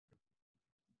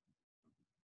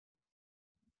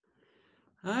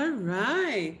All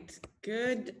right.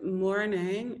 Good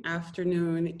morning,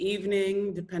 afternoon,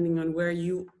 evening, depending on where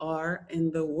you are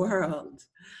in the world.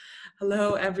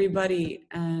 Hello, everybody,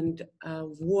 and a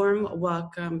warm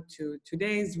welcome to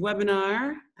today's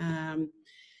webinar.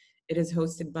 It is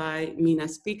hosted by MENA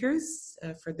Speakers.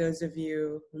 For those of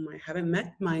you whom I haven't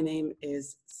met, my name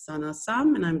is Saana,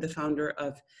 and I'm the founder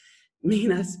of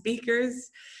MENA Speakers.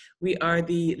 We are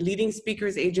the leading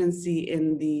speakers agency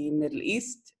in the Middle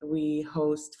East. We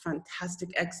host fantastic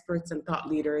experts and thought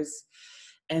leaders,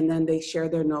 and then they share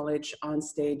their knowledge on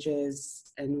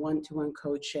stages and one-to-one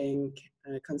coaching,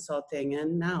 consulting,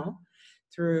 and now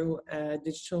through a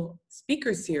digital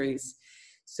speaker series.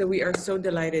 So we are so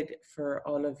delighted for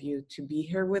all of you to be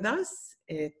here with us.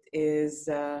 It is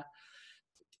a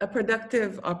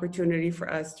productive opportunity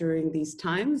for us during these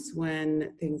times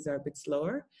when things are a bit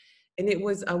slower. And it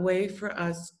was a way for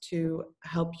us to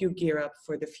help you gear up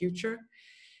for the future.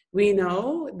 We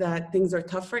know that things are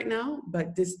tough right now,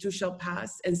 but this too shall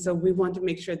pass. And so we want to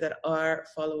make sure that our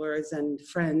followers and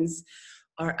friends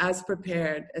are as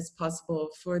prepared as possible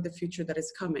for the future that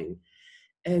is coming.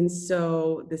 And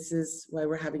so this is why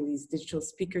we're having these digital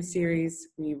speaker series.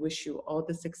 We wish you all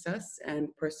the success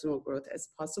and personal growth as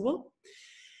possible,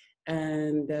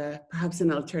 and perhaps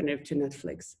an alternative to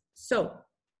Netflix. So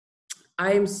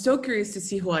I am so curious to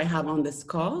see who I have on this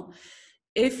call.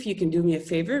 If you can do me a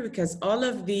favor, because all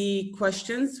of the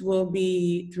questions will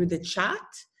be through the chat.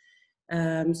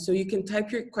 So you can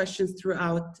type your questions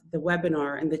throughout the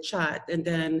webinar in the chat, and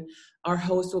then our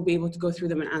host will be able to go through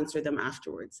them and answer them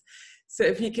afterwards. So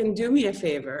if you can do me a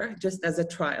favor, just as a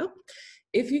trial,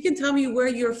 if you can tell me where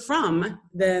you're from,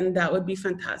 then that would be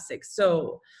fantastic.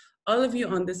 So all of you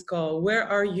on this call, where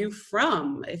are you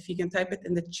from? If you can type it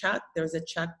in the chat, there's a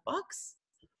chat box.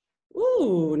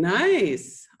 Ooh,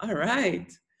 nice. All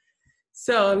right.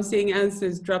 So I'm seeing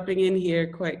answers dropping in here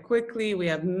quite quickly. We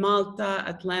have Malta,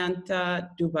 Atlanta,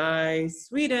 Dubai,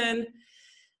 Sweden.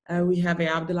 We have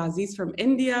Azeez from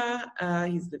India.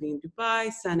 He's living in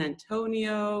Dubai, San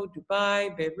Antonio,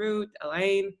 Dubai, Beirut, Al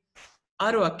Ain,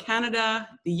 Ottawa, Canada,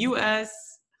 the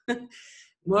US,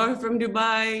 more from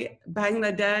Dubai,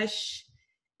 Bangladesh,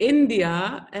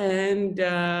 India, and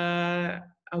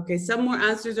okay, some more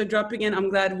answers are dropping in. I'm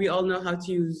glad we all know how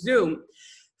to use Zoom.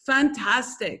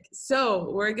 Fantastic. So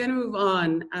we're going to move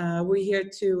on. We're here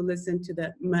to listen to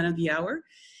the man of the hour.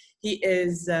 He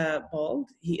is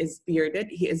bald, he is bearded,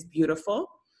 he is beautiful,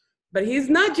 but he's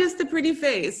not just a pretty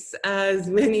face, as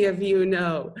many of you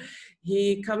know.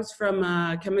 He comes from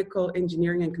a chemical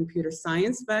engineering and computer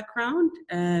science background,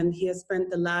 and he has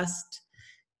spent the last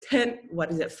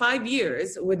 5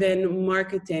 years within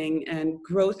marketing and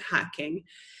growth hacking.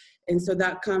 And so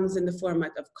that comes in the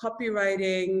format of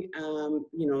copywriting,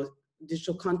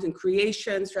 digital content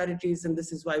creation strategies, and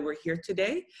this is why we're here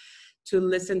today, to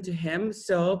listen to him.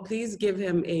 So please give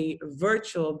him a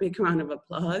virtual big round of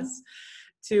applause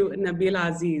to Nabeel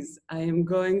Azeez. I am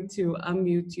going to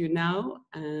unmute you now,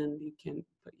 and you can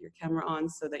put your camera on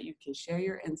so that you can share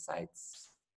your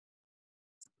insights.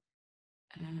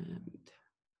 And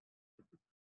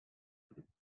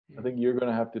I think you're going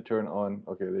to have to turn on.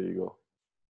 Okay, there you go.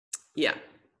 Yeah.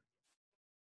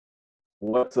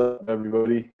 What's up,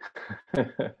 everybody?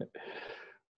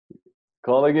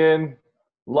 Calling in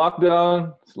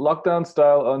lockdown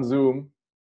style on Zoom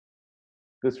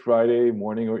this Friday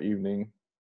morning or evening,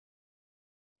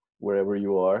 wherever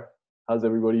you are. How's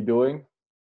everybody doing?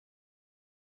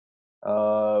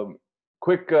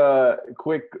 Quick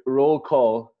roll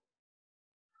call.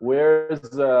 Where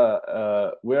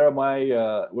are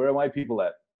my people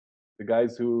at? The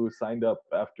guys who signed up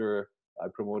after I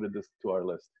promoted this to our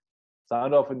list.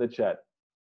 Sound off in the chat.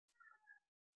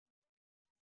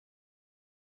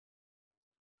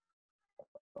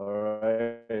 All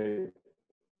right.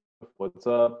 What's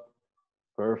up?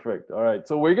 Perfect. All right.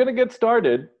 So we're going to get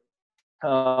started.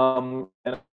 And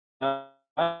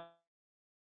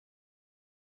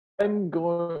I'm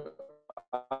going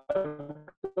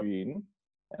green,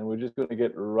 and we're just going to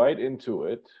get right into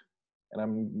it. And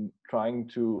I'm trying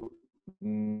to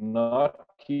not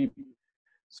keep.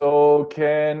 So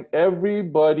can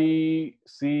everybody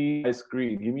see my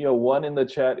screen? Give me a 1 in the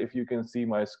chat if you can see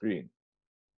my screen.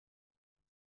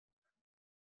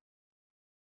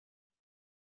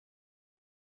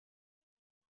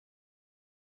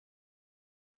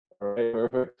 All right,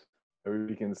 perfect.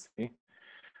 Everybody can see.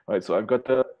 All right, so I've got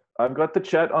the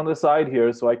chat on the side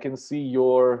here, so I can see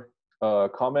your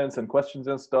comments and questions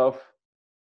and stuff.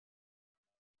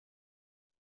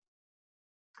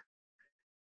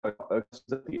 At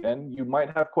the end, you might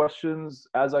have questions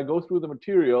as I go through the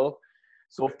material.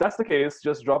 So if that's the case,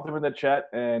 just drop them in the chat,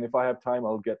 and if I have time,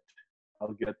 I'll get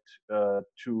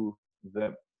to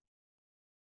them.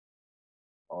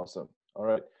 Awesome. All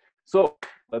right. So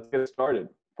let's get started.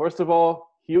 First of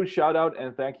all, huge shout out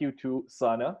and thank you to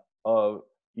Saana,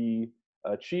 the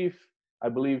I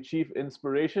believe, Chief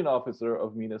Inspiration Officer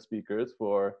of MENA Speakers,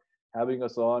 for having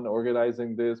us on,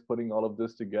 organizing this, putting all of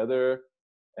this together,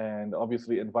 and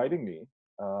obviously inviting me.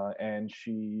 And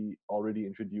she already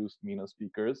introduced MENA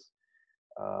Speakers.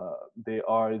 They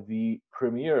are the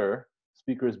premier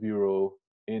speakers bureau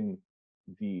in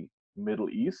the Middle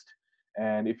East.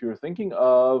 And if you're thinking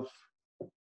of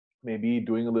maybe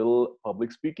doing a little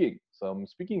public speaking, some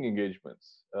speaking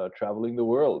engagements, traveling the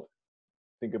world,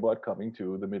 think about coming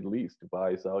to the Middle East,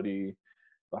 Dubai, Saudi,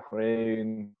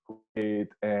 Bahrain, Kuwait.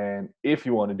 And if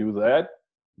you want to do that,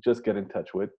 just get in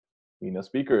touch with MENA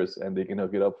Speakers and they can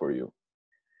hook it up for you.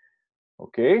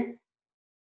 Okay?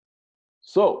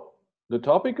 So, the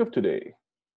topic of today: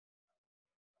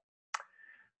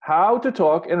 how to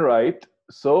talk and write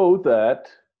so that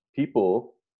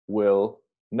people will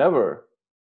never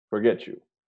forget you.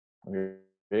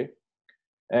 Okay?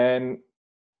 And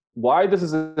why this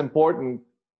is important,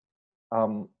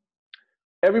 um,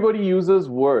 everybody uses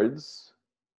words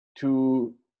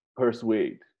to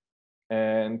persuade.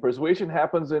 And persuasion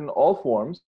happens in all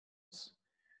forms.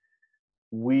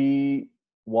 We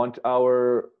want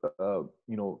our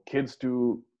kids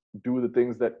to do the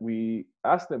things that we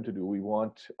ask them to do. We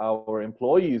want our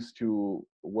employees to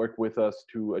work with us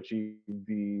to achieve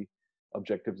the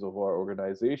objectives of our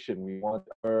organization. We want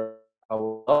our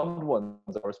loved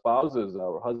ones, our spouses,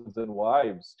 our husbands and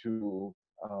wives to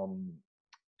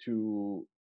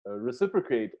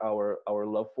reciprocate our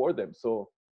love for them. So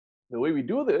the way we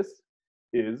do this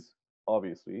is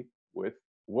obviously with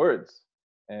words,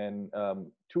 and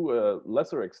to a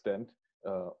lesser extent,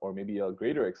 or maybe a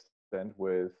greater extent,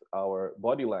 with our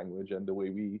body language and the way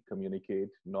we communicate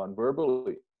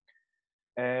non-verbally.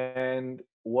 And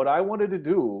what I wanted to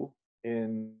do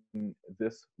in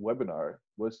this webinar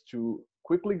was to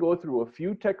quickly go through a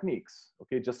few techniques,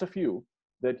 okay, just a few,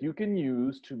 that you can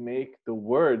use to make the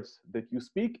words that you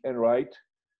speak and write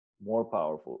more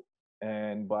powerful.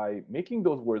 And by making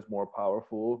those words more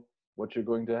powerful, what you're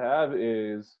going to have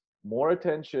is more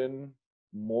attention,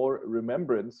 more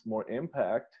remembrance, more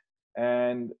impact,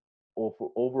 and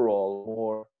overall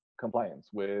more compliance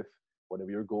with whatever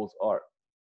your goals are.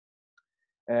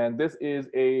 And this is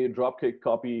a Dropkick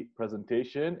Copy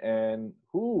presentation. And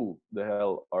who the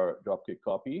hell are Dropkick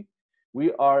Copy?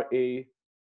 We are a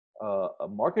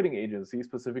marketing agency,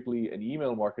 specifically an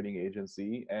email marketing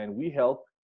agency, and we help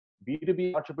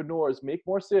B2B entrepreneurs make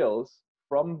more sales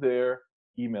from their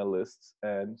email lists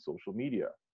and social media.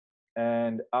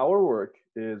 And our work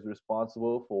is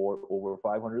responsible for over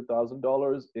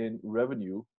 $500,000 in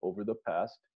revenue over the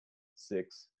past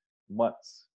 6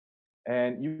 months.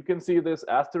 And you can see this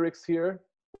asterisk here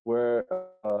where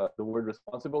the word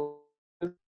responsible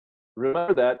is.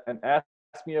 Remember that and ask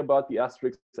me about the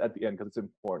asterisk at the end because it's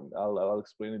important. I'll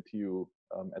explain it to you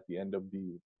at the end of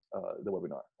the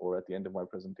webinar or at the end of my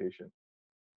presentation.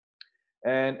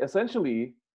 And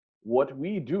essentially, what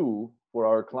we do for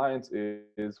our clients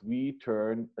is we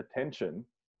turn attention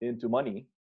into money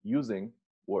using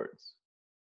words.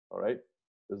 All right?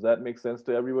 Does that make sense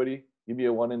to everybody? Give me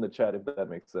a 1 in the chat if that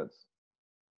makes sense.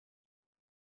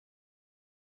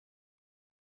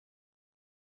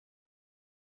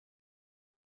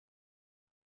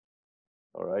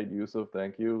 All right, Yusuf,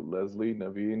 thank you. Leslie,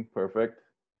 Naveen, perfect.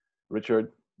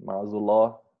 Richard,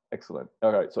 Marzullah, excellent.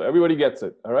 All right, so everybody gets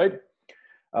it. All right.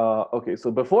 Okay,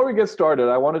 so before we get started,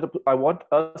 I want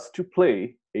us to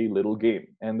play a little game,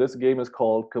 and this game is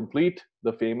called Complete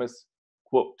the Famous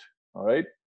Quote. All right.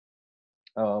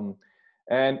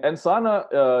 And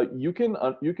Saana, you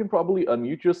can probably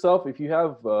unmute yourself if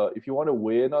you want to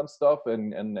weigh in on stuff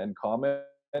and comment.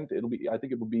 I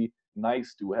think it would be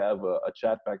nice to have a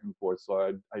chat back and forth. So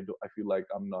I feel like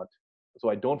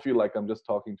I don't feel like I'm just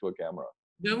talking to a camera.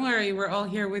 Don't worry, we're all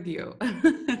here with you.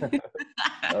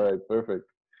 All right, perfect.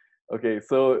 Okay,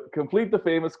 so complete the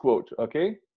famous quote.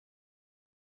 Okay.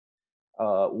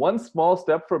 One small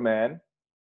step for man.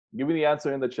 Give me the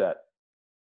answer in the chat.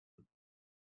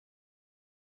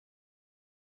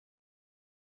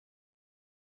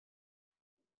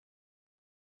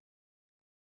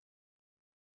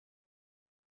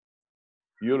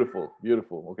 Beautiful,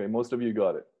 beautiful. Okay, most of you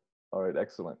got it. All right,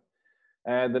 excellent.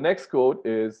 And the next quote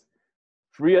is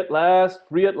free at last,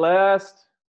 free at last.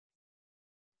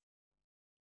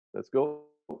 Let's go.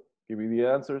 Give me the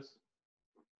answers.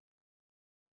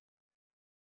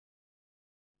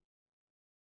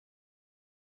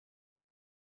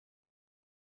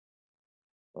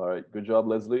 All right, good job,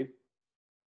 Leslie.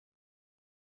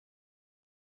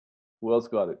 Who else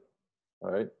got it?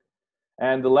 All right.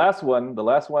 And the last one,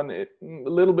 a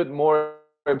little bit more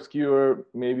obscure,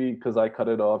 maybe because I cut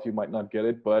it off, you might not get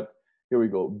it, but here we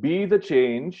go. Be the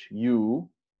change you.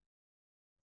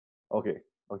 Okay,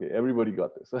 okay, everybody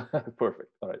got this.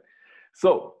 Perfect. All right.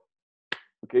 So,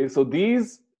 okay, so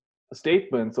these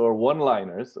statements or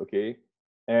one-liners, okay,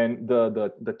 and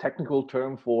the technical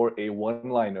term for a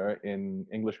one-liner in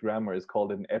English grammar is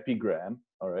called an epigram.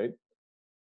 All right.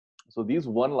 So these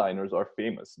one-liners are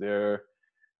famous. They're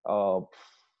uh,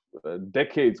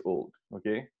 decades old,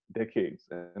 okay, decades.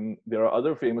 And there are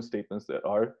other famous statements that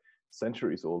are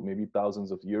centuries old, maybe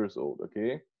thousands of years old,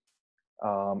 okay.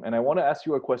 And I want to ask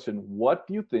you a question. What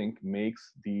do you think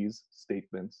makes these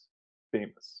statements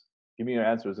famous? Give me your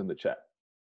answers in the chat.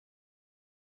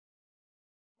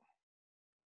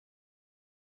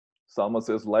 Salma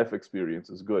says life experience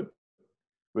is good.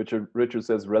 Richard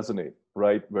says resonate.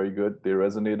 Right, very good. They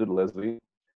resonated, Leslie.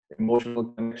 Emotional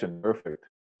connection, perfect.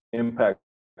 Impact,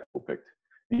 perfect.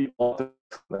 The ultimate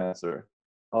answer.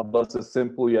 Allah says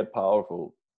simple yet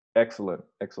powerful. Excellent,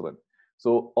 excellent.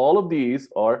 So all of these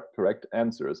are correct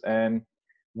answers, and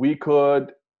we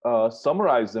could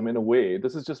summarize them in a way.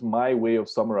 This is just my way of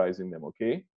summarizing them.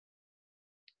 Okay.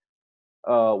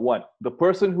 One, the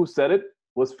person who said it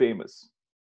was famous.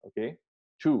 Okay.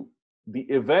 Two, the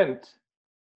event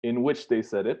in which they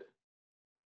said it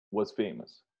was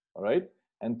famous. All right.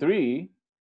 And three,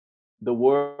 the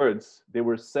words, they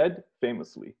were said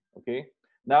famously. Okay.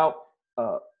 Now,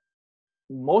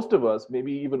 most of us,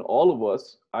 maybe even all of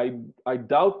us, I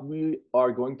doubt we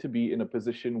are going to be in a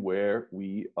position where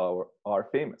we are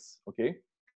famous. Okay.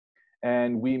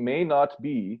 And we may not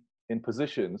be in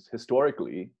positions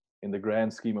historically in the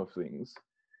grand scheme of things.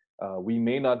 We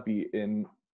may not be in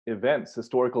events,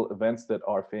 historical events that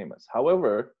are famous.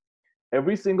 However,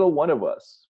 every single one of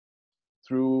us,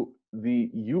 through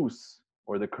the use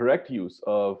or the correct use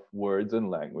of words and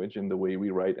language in the way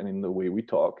we write and in the way we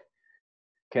talk,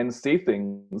 can say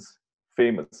things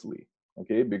famously.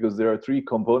 Okay, because there are three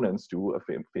components to a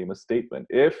famous statement.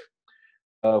 If,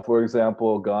 for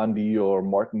example, Gandhi or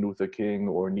Martin Luther King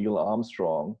or Neil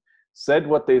Armstrong said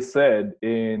what they said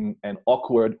in an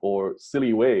awkward or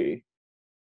silly way,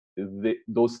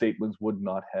 those statements would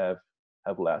not have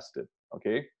lasted.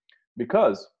 Okay,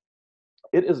 because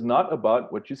it is not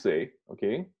about what you say.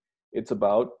 Okay, it's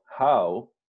about how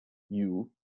you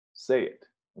say it.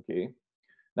 Okay,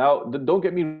 now don't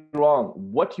get me wrong,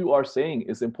 what you are saying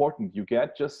is important. You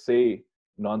can't just say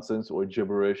nonsense or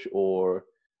gibberish or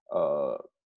uh,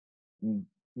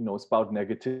 spout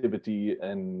negativity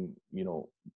and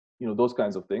those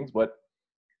kinds of things. But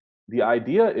the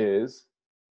idea is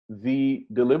the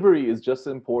delivery is just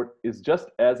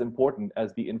as important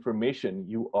as the information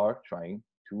you are trying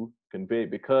to convey,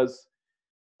 because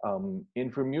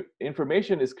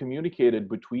information is communicated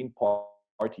between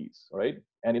parties, right?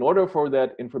 And in order for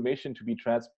that information to be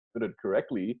transmitted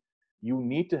correctly, you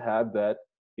need to have that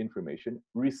information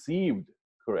received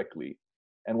correctly.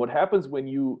 And what happens when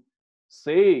you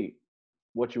say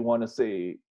what you want to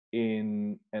say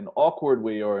in an awkward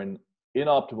way or an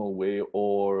inoptimal way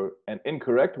or an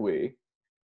incorrect way,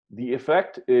 the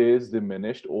effect is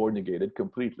diminished or negated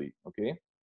completely. Okay.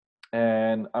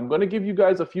 And I'm going to give you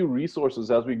guys a few resources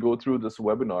as we go through this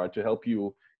webinar to help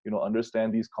you,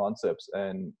 understand these concepts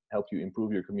and help you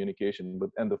improve your communication.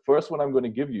 And the first one I'm going to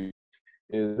give you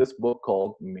is this book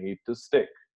called Made to Stick.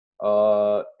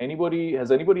 Has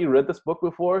anybody read this book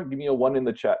before? Give me a 1 in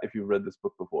the chat if you've read this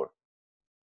book before.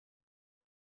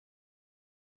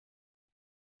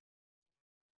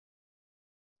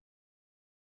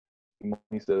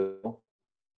 He says,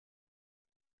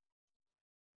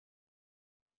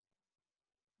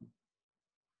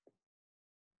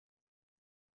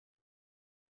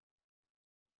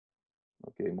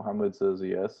 okay, Muhammad says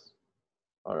yes.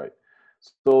 All right.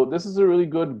 So this is a really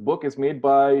good book. It's made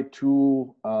by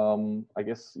two, I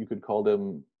guess you could call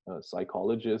them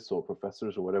psychologists or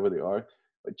professors or whatever they are,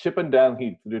 Chip and Dan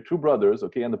Heath. They're two brothers,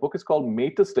 okay? And the book is called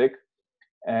Made to Stick,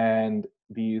 and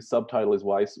the subtitle is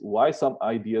Why Some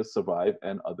Ideas Survive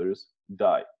and Others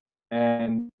Die.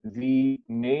 And the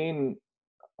main,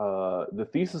 the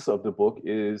thesis of the book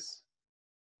is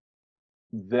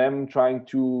them trying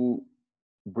to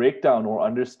break down or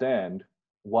understand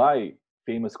why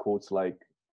famous quotes like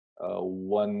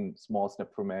one small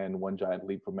step for man, one giant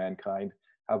leap for mankind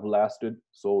have lasted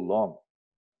so long.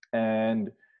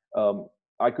 And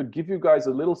I could give you guys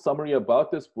a little summary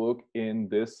about this book in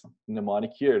this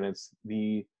mnemonic here, and it's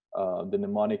the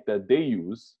mnemonic that they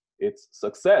use. It's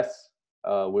success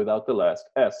without the last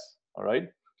S. All right.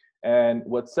 And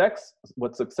what success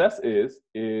is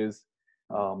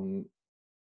an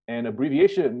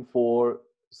abbreviation for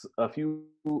a few,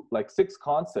 like 6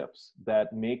 concepts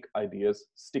that make ideas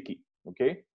sticky.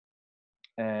 Okay,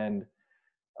 and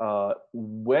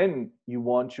when you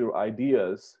want your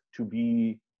ideas to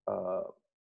be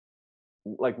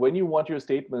like when you want your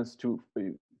statements to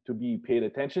be paid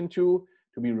attention to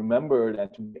be remembered,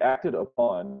 and to be acted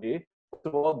upon, okay, first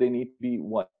of all, they need to be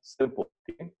one, simple.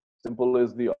 Okay, simple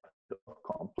is the opposite of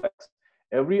complex.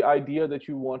 Every idea that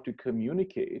you want to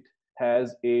communicate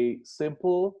has a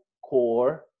simple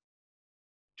core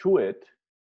to it,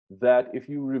 that if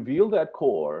you reveal that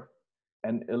core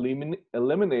and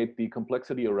eliminate the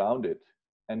complexity around it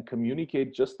and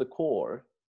communicate just the core,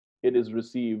 it is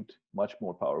received much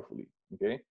more powerfully.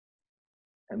 Okay,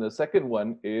 and the second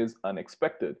one is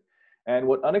unexpected. And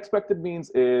what unexpected means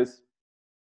is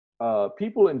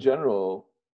people in general,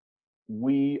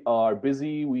 we are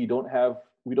busy, we don't have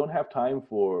time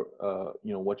for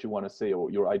what you want to say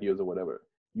or your ideas or whatever.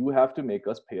 You have to make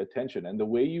us pay attention, and the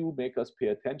way you make us pay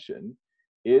attention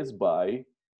is by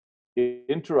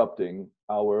interrupting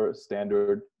our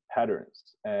standard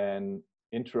patterns and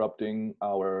interrupting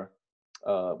our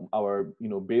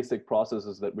basic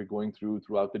processes that we're going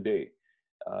throughout the day,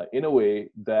 in a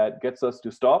way that gets us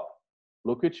to stop,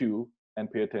 look at you,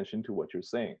 and pay attention to what you're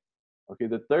saying. Okay,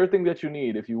 the third thing that you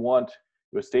need if you want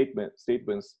your statements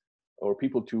or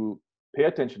people to pay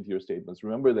attention to your statements,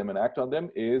 remember them and act on them,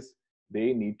 is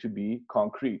they need to be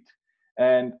concrete.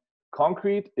 And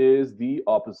concrete is the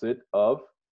opposite of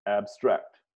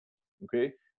abstract.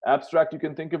 Okay, abstract, you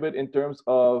can think of it in terms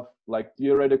of like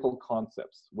theoretical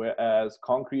concepts, whereas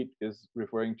concrete is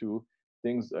referring to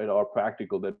things that are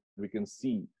practical, that we can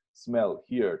see, smell,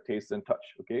 hear, taste, and touch.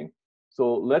 Okay,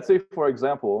 so let's say, for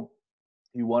example,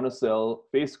 you want to sell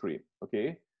face cream.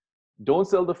 Okay, don't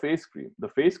sell the face cream. The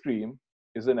face cream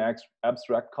is an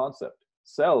abstract concept.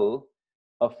 Sell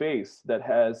a face that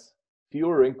has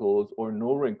fewer wrinkles or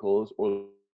no wrinkles or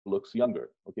looks younger.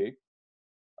 Okay,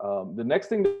 the next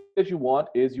thing that you want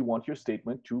is you want your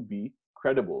statement to be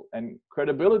credible. And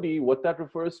credibility, what that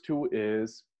refers to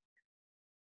is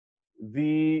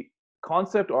the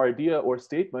concept or idea or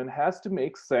statement has to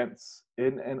make sense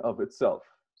in and of itself.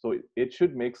 So it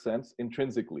should make sense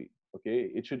intrinsically.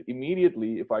 Okay, it should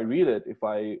immediately, if I read it,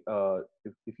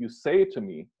 if you say it to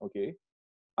me, okay,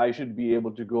 I should be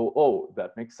able to go, oh,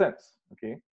 that makes sense.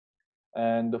 Okay,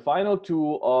 and the final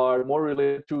two are more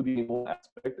related to the emotional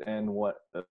aspect and what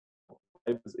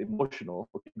is emotional.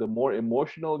 Okay? The more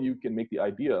emotional you can make the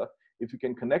idea, if you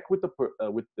can connect with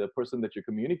the person that you're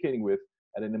communicating with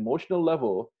at an emotional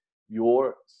level,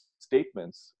 your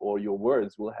statements or your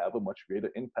words will have a much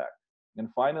greater impact. And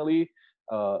finally,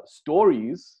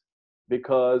 stories,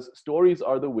 because stories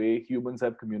are the way humans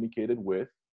have communicated with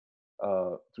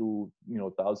through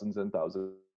thousands and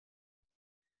thousands.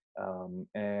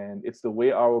 And it's the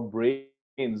way our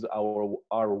brains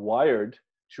are wired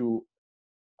to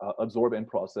absorb and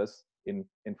process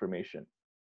information.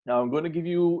 Now, I'm going to give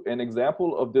you an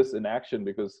example of this in action,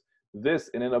 because this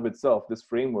in and of itself, this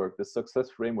framework, this success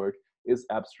framework, is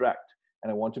abstract,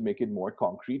 and I want to make it more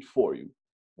concrete for you.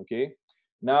 Okay.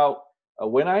 Now,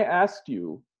 when I asked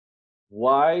you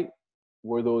why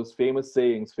were those famous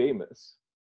sayings famous,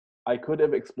 I could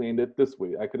have explained it this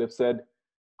way. I could have said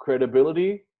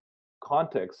credibility,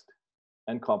 context,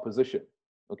 and composition.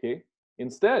 Okay.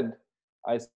 Instead,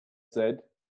 I said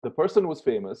the person was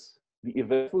famous, the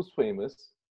event was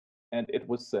famous, and it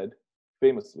was said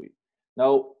famously.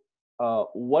 Now,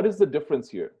 what is the difference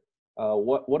here?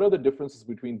 What are the differences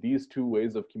between these two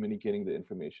ways of communicating the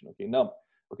information?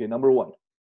 Okay, number one,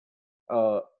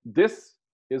 this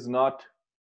is not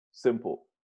simple.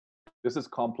 This is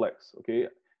complex. Okay,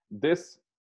 this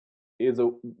is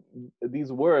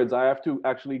these words, I have to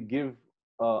actually give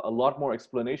a lot more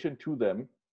explanation to them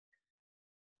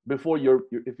before you're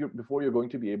going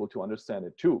to be able to understand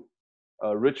it too.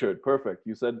 Richard, perfect.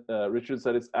 You said Richard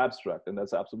said it's abstract, and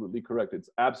that's absolutely correct. It's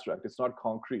abstract. It's not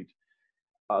concrete.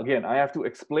 Again, I have to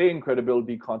explain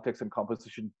credibility, context, and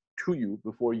composition to you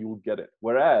before you will get it.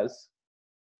 Whereas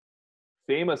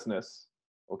famousness,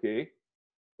 okay,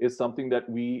 is something that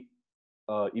we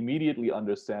immediately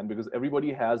understand, because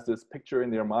everybody has this picture in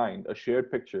their mind, a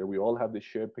shared picture. We all have this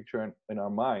shared picture in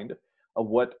our mind of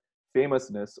what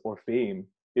famousness or fame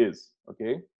is.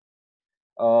 Okay.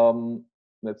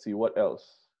 Let's see what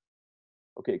else.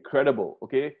 Okay, credible.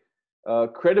 Okay,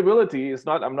 credibility is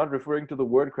not. I'm not referring to the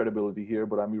word credibility here,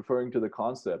 but I'm referring to the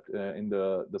concept in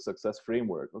the success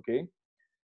framework. Okay,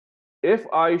 if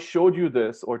I showed you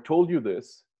this or told you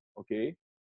this, okay,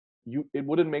 it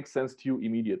wouldn't make sense to you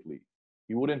immediately.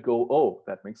 You wouldn't go, oh,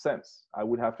 that makes sense. I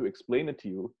would have to explain it to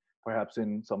you, perhaps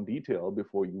in some detail,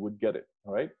 before you would get it.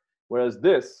 All right. Whereas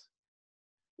this,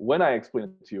 when I explain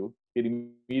it to you, it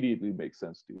immediately makes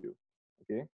sense to you.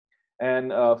 Okay.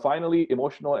 And finally,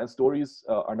 emotional and stories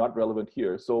are not relevant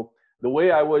here. So the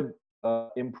way I would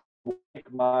make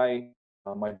my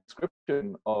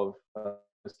description of the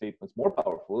statements more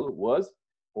powerful was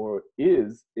or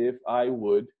is if I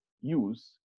would use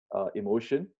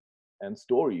emotion and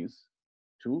stories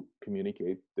to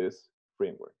communicate this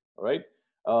framework. All right.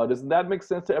 Does that make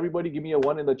sense to everybody? Give me a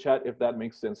 1 in the chat if that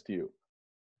makes sense to you.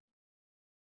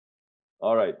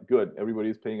 All right, good.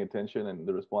 Everybody's paying attention and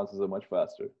the responses are much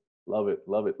faster. Love it,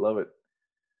 love it, love it.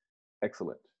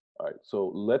 Excellent. All right,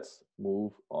 so let's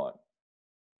move on.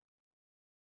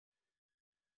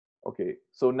 Okay,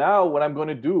 so now what I'm going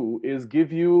to do is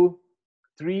give you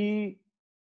 3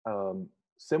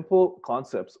 simple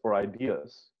concepts or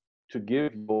ideas to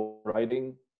give your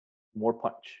writing more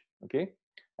punch. Okay,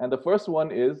 and the first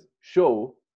one is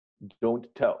show, don't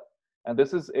tell. And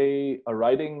this is a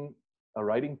writing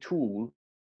tool,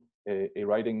 a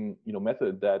writing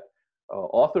method that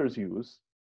authors use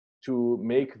to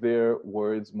make their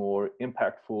words more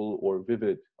impactful or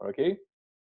vivid. Okay,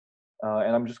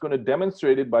 and I'm just going to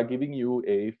demonstrate it by giving you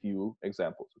a few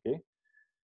examples. Okay,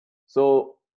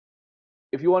 so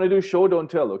if you want to do show, don't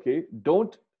tell. Okay,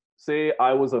 don't say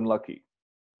I was unlucky.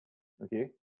 Okay,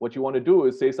 what you want to do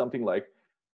is say something like,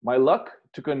 my luck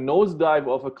took a nosedive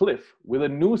off a cliff with a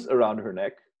noose around her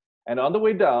neck, and on the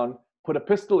way down, put a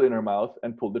pistol in her mouth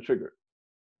and pulled the trigger.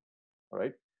 All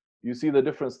right, you see the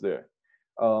difference there.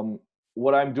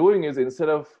 What I'm doing is, instead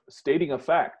of stating a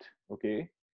fact, okay,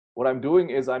 what I'm doing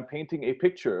is I'm painting a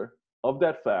picture of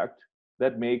that fact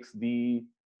that makes the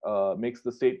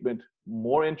statement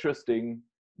more interesting,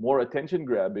 more attention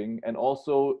grabbing, and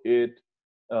also it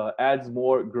adds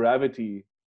more gravity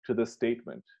to the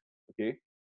statement. Okay,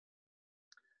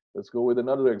 let's go with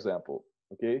another example.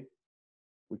 Okay,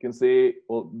 we can say,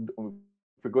 well,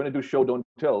 if we're going to do show, don't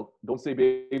tell, don't say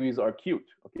babies are cute.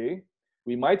 Okay,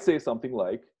 we might say something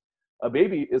like, a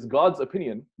baby is God's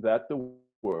opinion that the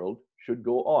world should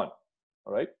go on.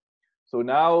 All right, so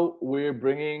now we're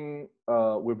bringing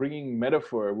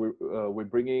metaphor,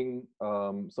 we're bringing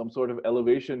some sort of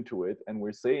elevation to it, and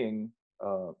we're saying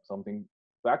something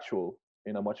factual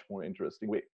in a much more interesting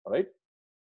way. All right,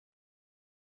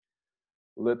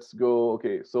 let's go.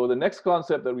 Okay, so the next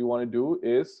concept that we want to do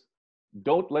is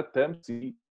don't let them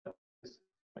see.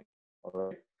 All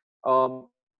right,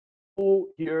 who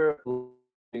here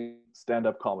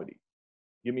stand-up comedy?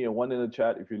 Give me a 1 in the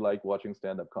chat if you like watching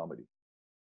stand-up comedy.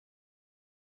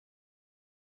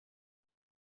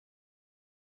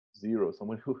 0.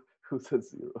 Someone who said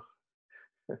 0.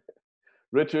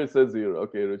 Richard says 0.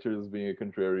 Okay, Richard is being a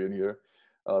contrarian here.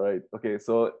 All right. Okay,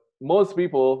 so most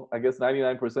people, I guess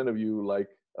 99% of you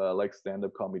like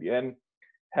stand-up comedy. And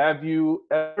have you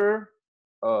ever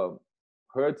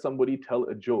heard somebody tell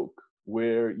a joke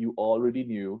where you already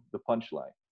knew the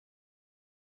punchline?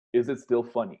 Is it still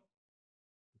funny?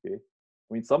 Okay,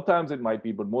 I mean, sometimes it might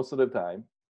be, but most of the time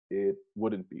it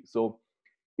wouldn't be. So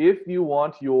if you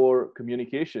want your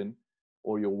communication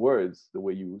or your words, the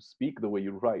way you speak, the way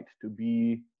you write, to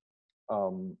be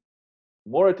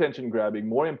more attention grabbing,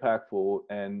 more impactful,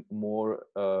 and more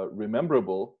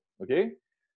rememberable, okay,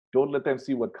 don't let them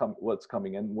see what's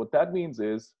coming. And what that means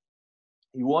is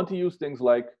you want to use things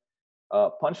like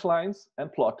punchlines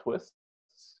and plot twists.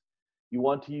 You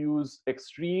want to use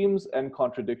extremes and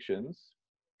contradictions,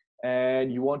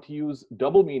 and you want to use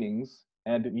double meanings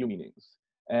and new meanings.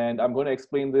 And I'm going to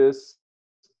explain this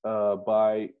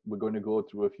we're going to go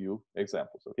through a few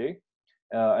examples, okay?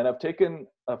 And I've taken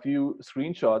a few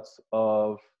screenshots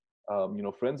of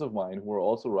friends of mine who are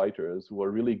also writers who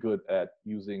are really good at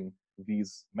using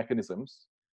these mechanisms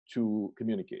to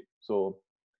communicate. So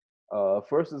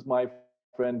first is my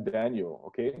friend Daniel,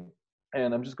 okay?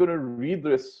 And I'm just going to read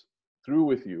this through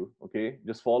with you, okay?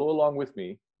 Just follow along with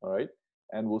me, all right?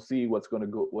 And we'll see what's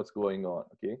going on,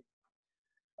 okay?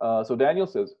 So Daniel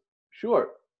says,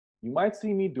 sure, you might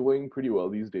see me doing pretty well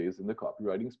these days in the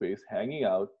copywriting space, hanging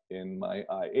out in my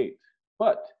i8,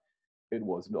 but it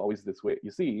wasn't always this way.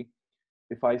 You see,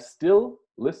 if I still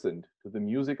listened to the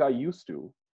music I used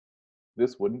to,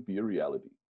 this wouldn't be a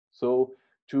reality. So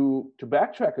to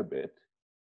backtrack a bit,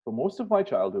 for most of my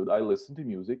childhood, I listened to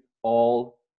music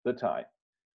all the time,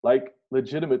 like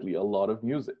legitimately a lot of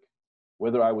music,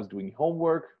 whether I was doing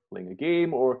homework, playing a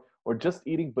game, or just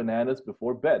eating bananas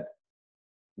before bed.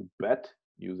 You bet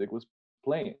music was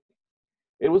playing.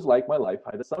 It was like my life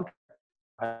had a soundtrack.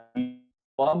 I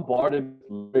bombarded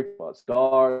with lyrics about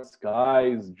stars,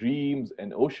 skies, dreams,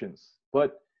 and oceans.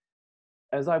 But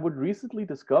as I would recently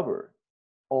discover,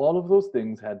 all of those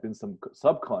things had been some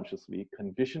subconsciously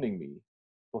conditioning me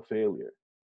for failure.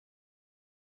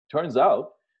 Turns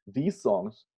out these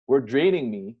songs were draining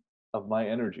me of my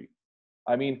energy.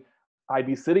 I mean, I'd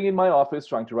be sitting in my office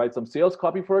trying to write some sales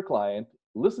copy for a client,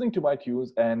 listening to my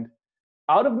tunes, and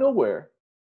out of nowhere,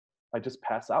 I just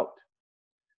pass out.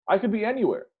 I could be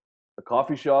anywhere, a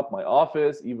coffee shop, my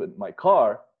office, even my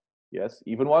car, yes,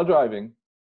 even while driving,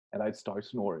 and I'd start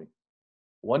snoring.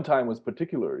 One time was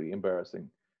particularly embarrassing.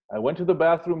 I went to the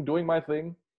bathroom doing my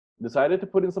thing, decided to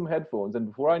put in some headphones, and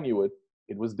before I knew it,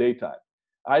 it was daytime.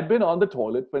 I'd been on the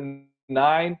toilet for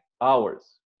 9 hours,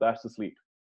 fast asleep.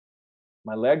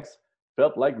 My legs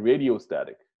felt like radio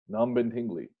static, numb and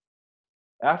tingly.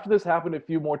 After this happened a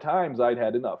few more times, I'd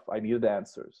had enough. I needed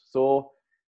answers. So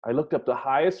I looked up the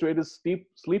highest rated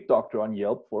sleep doctor on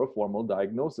Yelp for a formal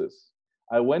diagnosis.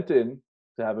 I went in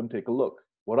to have him take a look.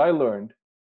 What I learned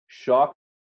shocked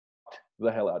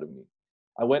the hell out of me.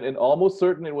 I went in almost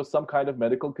certain it was some kind of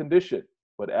medical condition,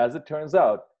 but as it turns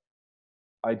out,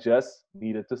 I just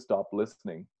needed to stop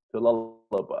listening to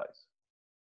lullabies.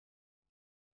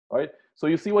 All right? So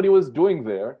you see what he was doing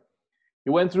there. He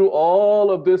went through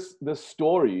all of this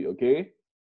story, okay?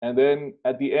 And then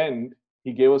at the end,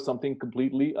 he gave us something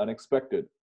completely unexpected.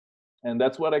 And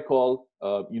that's what I call,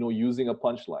 using a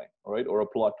punchline, all right, or a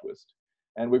plot twist.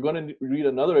 And we're going to read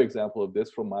another example of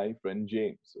this from my friend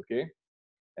James, okay?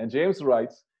 And James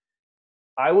writes,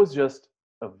 I was just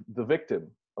the victim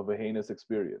of a heinous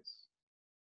experience.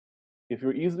 If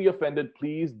you're easily offended,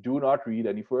 please do not read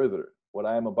any further. What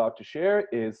I am about to share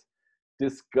is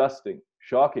disgusting,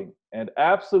 shocking, and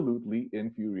absolutely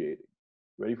infuriating.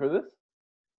 Ready for this?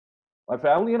 My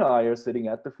family and I are sitting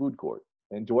at the food court,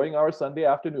 enjoying our Sunday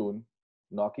afternoon,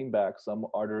 knocking back some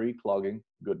artery clogging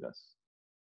goodness,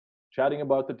 chatting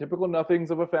about the typical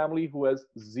nothings of a family who has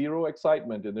zero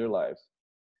excitement in their lives.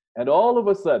 And all of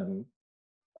a sudden,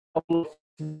 a couple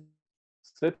of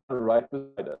sit right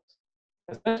beside us,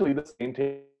 essentially the same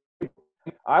table.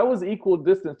 I was equal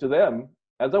distance to them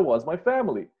as I was my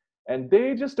family, and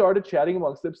they just started chatting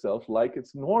amongst themselves like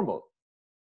it's normal.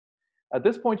 At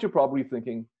this point, you're probably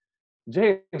thinking,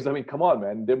 James, I mean, come on,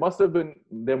 man. There must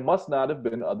not have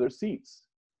been other seats.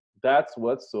 That's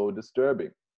what's so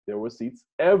disturbing. There were seats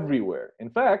everywhere. In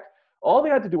fact, all they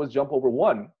had to do was jump over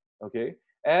one, okay,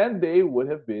 and they would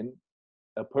have been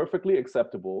a perfectly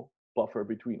acceptable buffer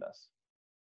between us.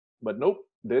 But nope,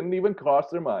 didn't even cross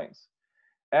their minds.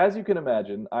 As you can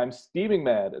imagine, I'm steaming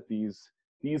mad at these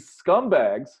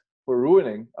scumbags for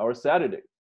ruining our Saturday.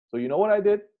 So you know what I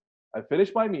did? I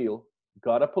finished my meal,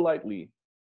 got up politely,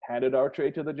 handed our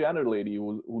tray to the janitor lady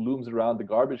who looms around the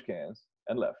garbage cans,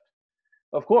 and left.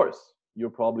 Of course, you're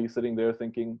probably sitting there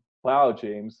thinking, wow,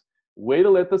 James, way to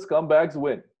let the scumbags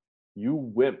win. You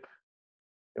wimp.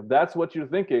 If that's what you're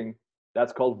thinking,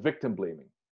 that's called victim blaming.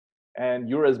 And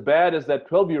you're as bad as that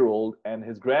 12-year-old and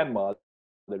his grandma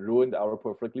that ruined our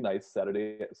perfectly nice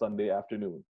Sunday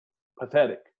afternoon.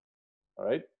 Pathetic. All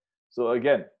right? So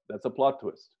again, that's a plot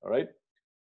twist. All right?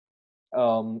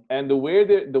 And the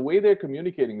way they're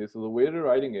communicating this, or the way they're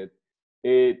writing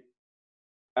it,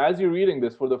 as you're reading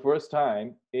this for the first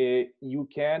time, you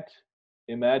can't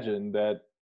imagine that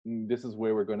this is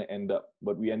where we're going to end up,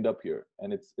 but we end up here,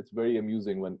 and it's very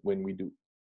amusing when we do.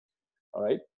 All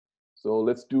right, so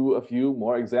let's do a few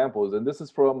more examples, and this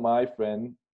is from my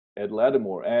friend Ed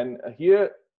Lattimore, and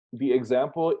here the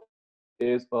example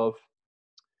is of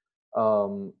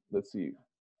let's see.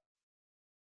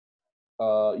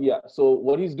 So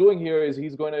what he's doing here is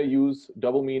he's going to use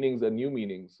double meanings and new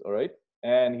meanings, all right?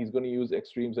 And he's going to use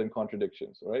extremes and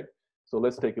contradictions, all right? So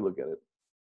let's take a look at it.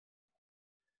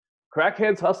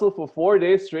 Crackheads hustle for 4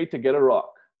 days straight to get a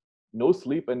rock. No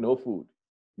sleep and no food.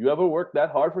 You ever worked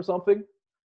that hard for something?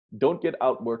 Don't get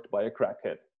outworked by a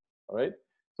crackhead, all right?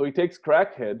 So he takes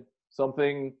crackhead,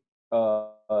 something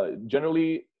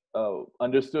generally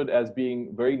understood as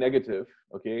being very negative,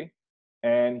 okay?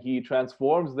 And he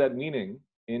transforms that meaning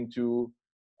into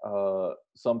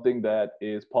something that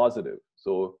is positive.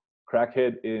 So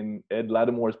crackhead in Ed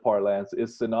Lattimore's parlance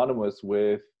is synonymous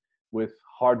with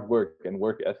hard work and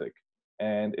work ethic,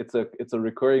 and it's a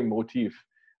recurring motif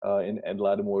in Ed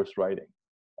Lattimore's writing.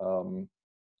 All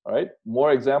right,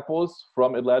 more examples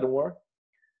from Ed Lattimore.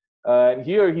 And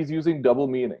here he's using double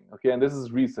meaning. Okay, and this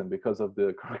is recent because of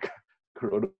the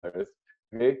coronavirus.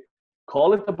 Okay,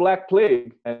 call it the Black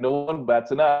Plague, and no one bats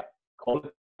an eye. Call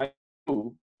it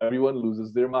flu, everyone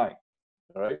loses their mind.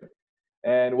 All right,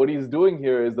 and what he's doing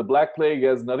here is the Black Plague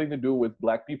has nothing to do with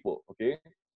black people. Okay,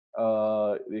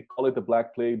 They call it the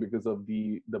Black Plague because of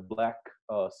the black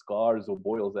scars or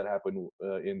boils that happen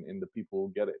in the people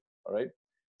who get it. All right.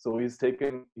 So he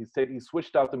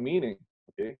switched out the meaning,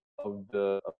 okay, of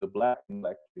the black and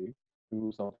Black Plague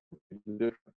to something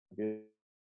different. Okay.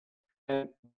 And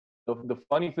the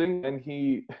funny thing, and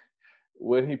he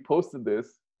when he posted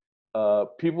this,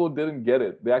 people didn't get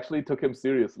it. They actually took him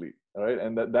seriously. All right,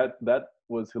 and that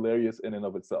was hilarious in and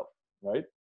of itself. Right.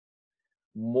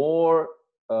 More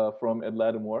from Ed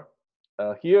Lattimore.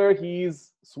 Here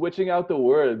he's switching out the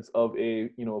words of a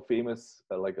famous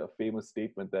like a famous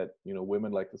statement that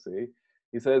women like to say.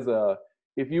 He says,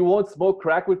 "If you won't smoke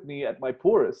crack with me at my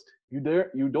poorest, you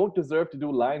don't deserve to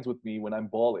do lines with me when I'm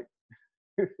bawling."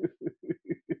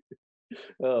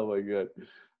 Oh my god.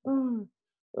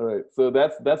 All right, so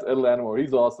that's Ed Lattimore.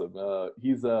 He's awesome.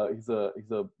 He's a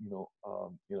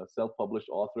self-published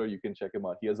author. You can check him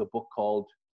out. He has a book called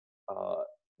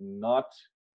Not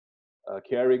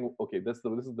Caring. Okay, this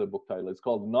is the book title. It's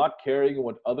called Not Caring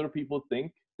What Other People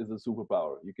Think is a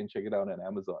Superpower. You can check it out on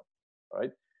Amazon. All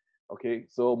right. Okay,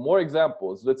 so more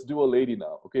examples. Let's do a lady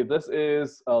now. Okay, this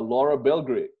is Laura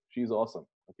Belgrade. She's awesome.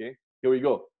 Okay, here we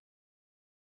go.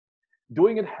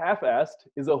 Doing it half-assed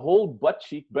is a whole butt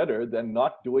cheek better than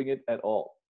not doing it at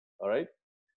all. All right,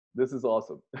 this is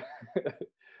awesome.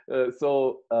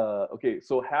 Okay,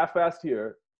 so half-assed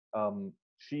here.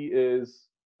 She is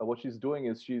what she's doing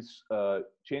is she's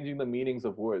changing the meanings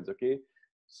of words. Okay,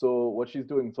 so what she's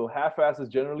doing. So half-assed is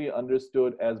generally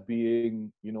understood as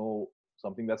being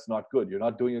something that's not good. You're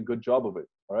not doing a good job of it.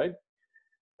 All right,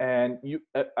 and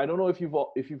I don't know if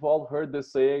you've all heard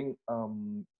this saying.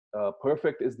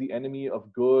 Perfect is the enemy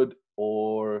of good,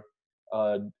 or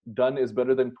done is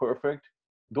better than perfect.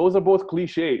 Those are both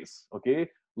cliches. Okay,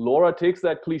 Laura takes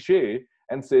that cliche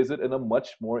and says it in a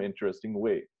much more interesting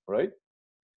way, right?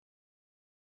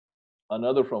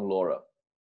 Another from Laura.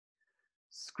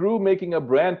 Screw making a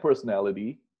brand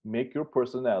personality, make your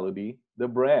personality the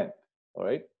brand. All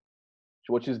right,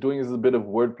 so what she's doing is a bit of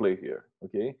wordplay here.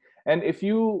 Okay, and if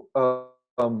you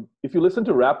listen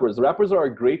to rappers are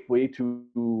a great way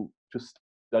to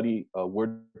study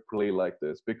wordplay like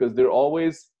this, because they're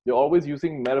always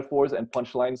using metaphors and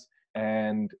punchlines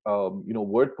and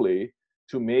wordplay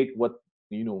to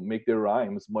make their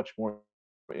rhymes much more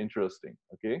interesting.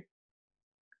 Okay,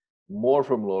 more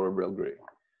from Laura Belgrade.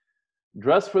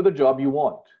 Dress for the job you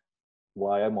want.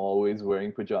 Why I'm always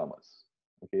wearing pajamas.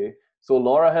 Okay, so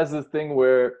Laura has this thing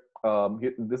where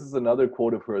this is another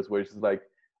quote of hers where she's like,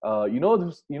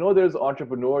 there's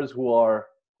entrepreneurs who are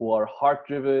heart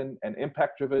driven and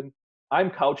impact driven. I'm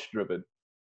couch driven.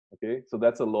 Okay, so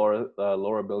that's a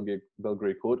Laura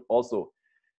Belgrade quote. Also,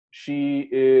 she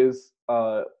is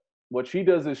what she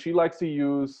does is she likes to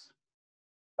use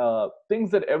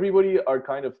things that everybody's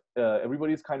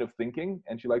kind of thinking,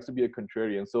 and she likes to be a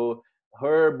contrarian. So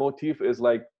her motif is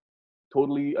like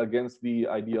totally against the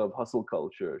idea of hustle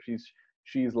culture.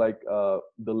 She's like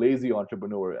the lazy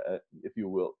entrepreneur, if you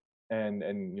will, and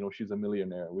she's a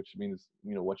millionaire, which means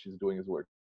what she's doing is working.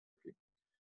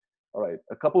 All right,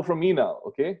 a couple from me now.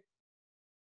 Okay,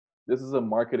 this is a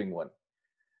marketing one.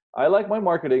 I like my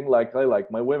marketing like I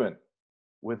like my women,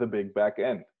 with a big back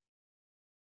end.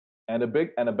 And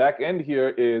a back end here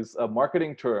is a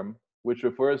marketing term which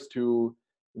refers to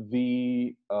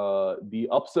the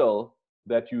upsell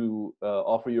that you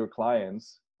offer your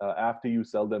clients after you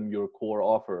sell them your core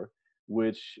offer,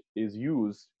 which is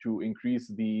used to increase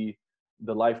the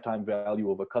lifetime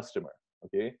value of a customer.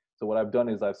 Okay, so what I've done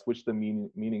is I've switched the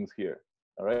meanings here.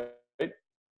 All right,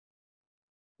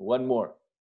 one more.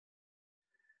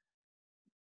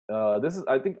 This is,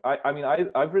 I think,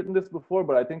 I've written this before,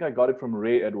 but I think I got it from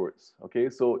Ray Edwards. Okay,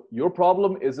 so your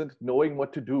problem isn't knowing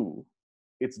what to do,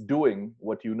 it's doing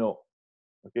what you know.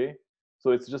 Okay,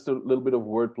 so it's just a little bit of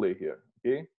wordplay here.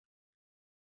 Okay,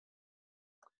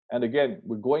 and again,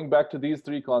 we're going back to these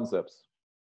three concepts: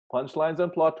 punchlines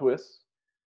and plot twists,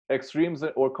 extremes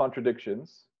or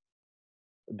contradictions,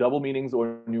 double meanings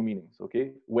or new meanings.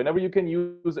 Okay, whenever you can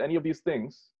use any of these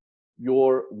things,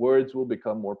 your words will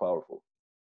become more powerful.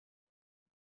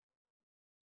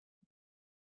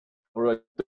 All right,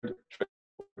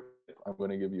 I'm going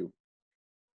to give you.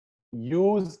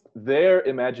 Use their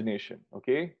imagination.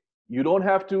 Okay, you don't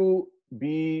have to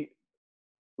be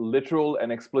literal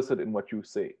and explicit in what you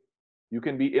say. You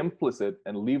can be implicit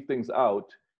and leave things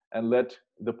out and let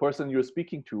the person you're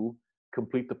speaking to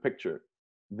complete the picture.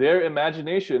 Their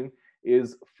imagination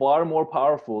is far more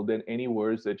powerful than any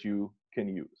words that you can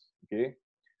use. Okay,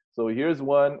 so here's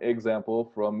one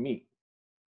example from me,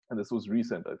 and this was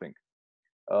recent, I think.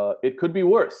 It could be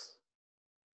worse.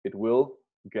 It will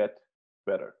get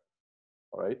better.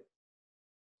 all right?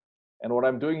 And what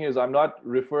I'm doing here is I'm not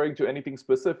referring to anything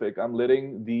specific. I'm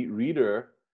letting the reader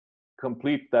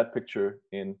complete that picture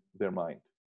in their mind,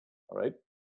 all right?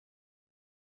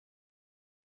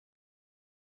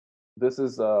 This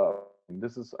is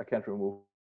I can't remember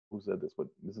who said this, but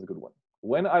this is a good one.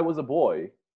 When I was a boy,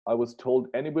 I was told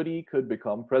anybody could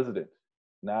become president.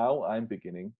 Now I'm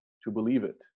beginning to believe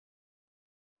it.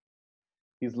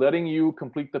 He's letting you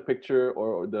complete the picture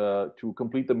or the to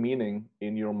complete the meaning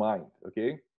in your mind,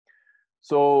 okay?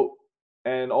 So,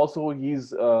 and also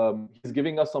he's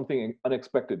giving us something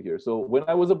unexpected here. So when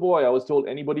I was a boy, I was told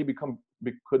anybody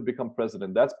could become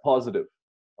president. That's positive,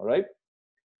 all right?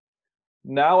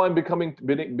 Now I'm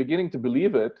beginning to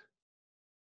believe it.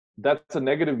 That's a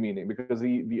negative meaning because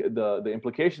the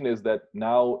implication is that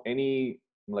now any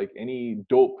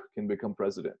dope can become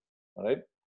president, all right?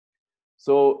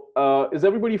 So is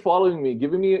everybody following me?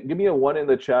 Give me a one in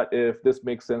the chat if this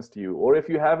makes sense to you, or if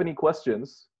you have any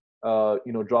questions,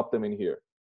 drop them in here.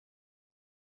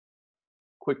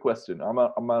 Quick question.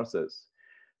 Amar says,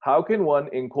 how can one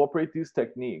incorporate these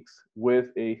techniques with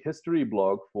a history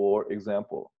blog, for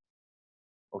example?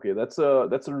 Okay, that's a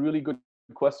really good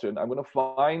question. I'm going to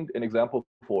find an example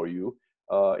for you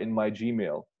in my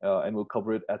Gmail, and we'll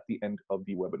cover it at the end of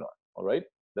the webinar. All right,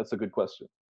 that's a good question.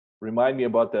 Remind me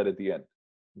about that at the end.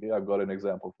 Okay, I've got an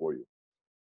example for you.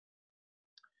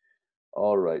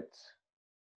 All right.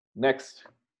 Next,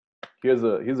 here's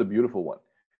a beautiful one.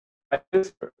 I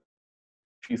kissed her.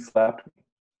 She slapped me.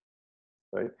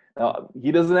 Right now,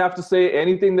 he doesn't have to say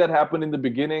anything that happened in the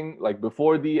beginning, like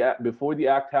before the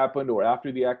act happened, or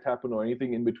after the act happened, or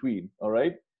anything in between. All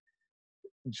right,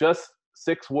 just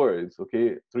 6 words.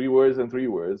 Okay, 3 words and 3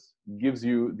 words gives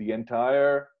you the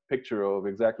entire picture of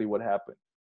exactly what happened,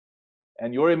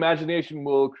 and your imagination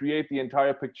will create the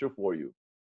entire picture for you.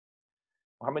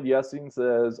 Muhammad Yassin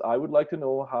says, I would like to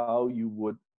know how you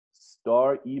would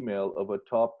star email of a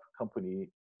top company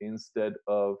instead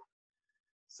of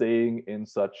saying in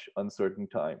such uncertain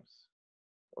times.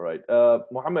 All right.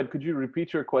 Muhammad, could you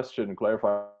repeat your question and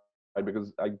clarify,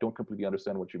 because I don't completely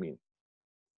understand what you mean.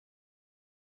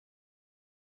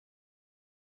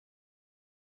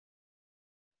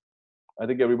 I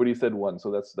think everybody said one,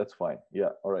 so that's fine. Yeah,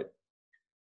 all right.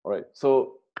 All right.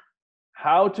 So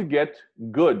how to get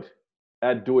good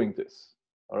at doing this.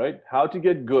 All right. How to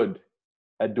get good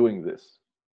at doing this.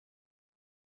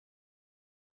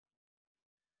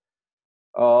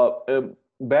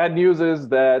 Bad news is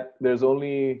that there's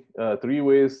only 3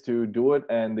 ways to do it,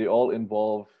 and they all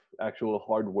involve actual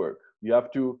hard work. You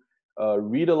have to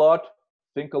read a lot,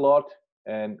 think a lot,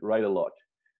 and write a lot.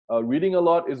 Reading a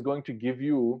lot is going to give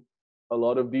you a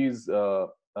lot of these.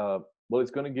 Well,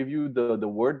 it's going to give you the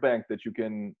word bank that you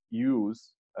can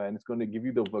use, and it's going to give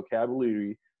you the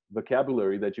vocabulary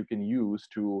that you can use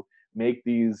to make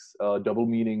these double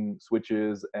meaning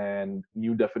switches and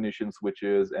new definition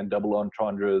switches and double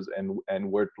entendres and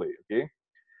wordplay. Okay,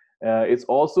 it's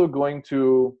also going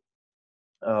to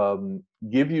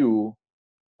give you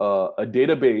a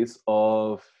database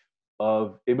of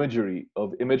imagery,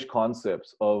 of image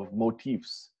concepts, of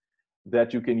motifs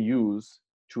that you can use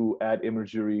to add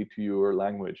imagery to your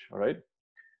language. All right.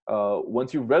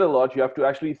 Once you've read a lot, you have to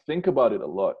actually think about it a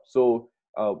lot. So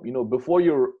before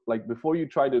you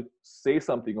try to say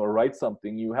something or write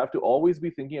something, you have to always be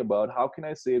thinking about how can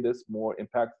I say this more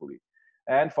impactfully.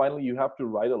 And finally, you have to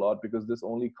write a lot, because this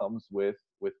only comes with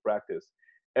practice.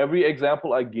 Every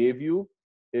example I gave you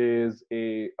is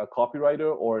a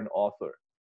copywriter or an author,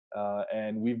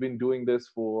 and we've been doing this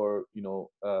for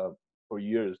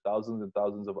years, thousands and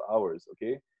thousands of hours.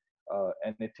 Okay,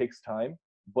 and it takes time,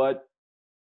 but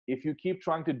if you keep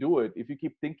trying to do it, if you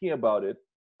keep thinking about it,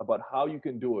 about how you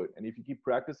can do it, and if you keep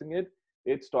practicing it,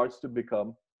 it starts to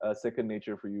become second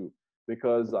nature for you.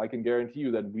 Because I can guarantee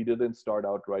you that we didn't start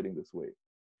out writing this way.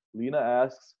 Lena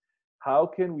asks, how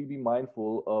can we be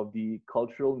mindful of the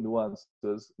cultural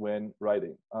nuances when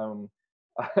writing?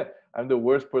 I'm the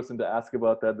worst person to ask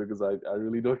about that, because I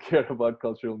really don't care about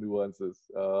cultural nuances.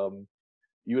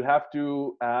 You have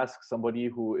to ask somebody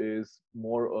who is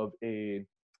more of a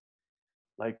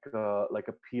like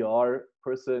a PR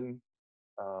person,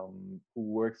 who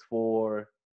works for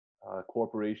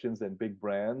corporations and big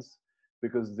brands,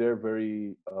 because they're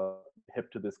very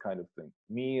hip to this kind of thing.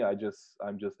 Me, I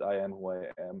am who I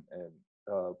am,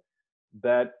 and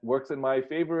that works in my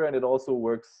favor, and it also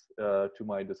works to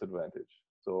my disadvantage.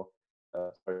 So,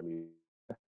 sorry.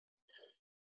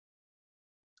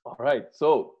 All right,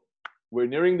 so we're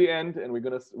nearing the end, and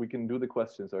we can do the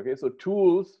questions. Okay, so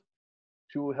tools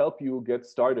to help you get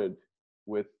started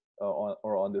with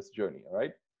on this journey. All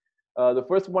right. The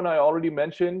first one I already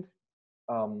mentioned,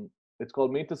 It's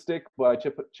called Made to Stick by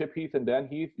Chip Heath and Dan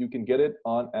Heath. You can get it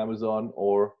on Amazon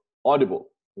or Audible.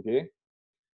 Okay.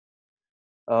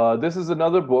 This is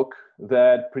another book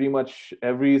that pretty much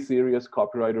every serious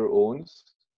copywriter owns,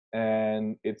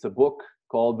 and it's a book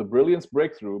called The Brilliance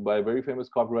Breakthrough by a very famous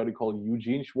copywriter called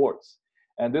Eugene Schwartz.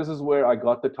 And this is where I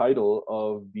got the title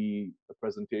of the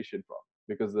presentation from,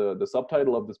 because the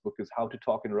subtitle of this book is How to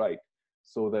Talk and Write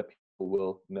So That People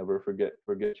Will Never Forget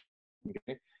You.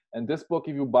 Okay? And this book,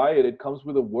 if you buy it, it comes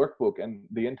with a workbook, and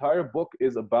the entire book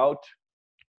is about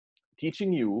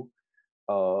teaching you,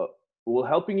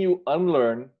 helping you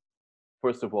unlearn,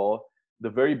 first of all, the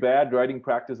very bad writing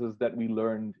practices that we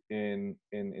learned in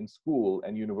school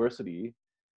and university,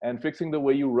 and fixing the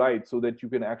way you write so that you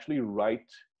can actually write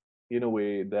in a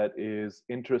way that is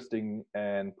interesting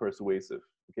and persuasive.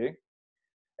 Okay.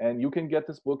 And you can get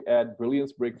this book at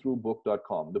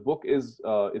brilliancebreakthroughbook.com. The book is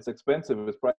it's expensive,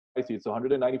 it's pricey, it's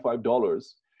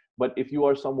 $195. But if you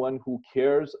are someone who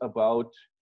cares about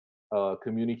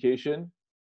communication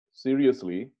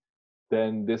seriously,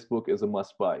 then this book is a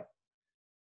must buy.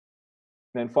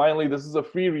 And finally, this is a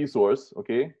free resource,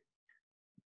 okay?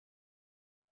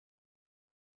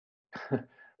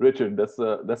 Richard, that's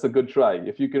a good try.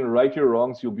 If you can right your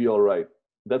wrongs, you'll be all right.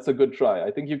 That's a good try.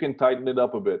 I think you can tighten it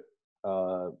up a bit.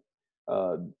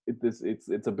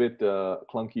 It's a bit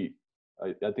clunky.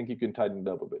 I think you can tighten it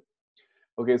up a bit.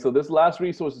 Okay, so this last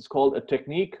resource is called A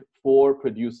Technique for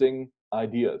Producing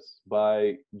Ideas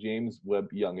by James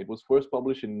Webb Young. It was first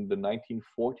published in the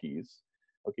 1940s.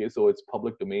 Okay, so it's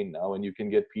public domain now, and you can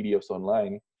get PDFs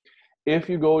online. If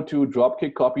you go to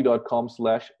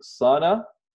dropkickcopy.com/Saana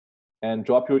and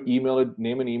drop your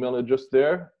name and email address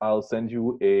there, I'll send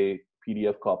you a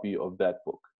PDF copy of that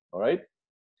book. All right.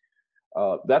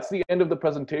 That's the end of the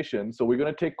presentation. So we're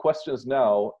going to take questions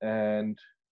now, and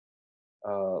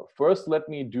first let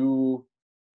me do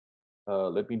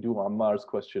Ammar's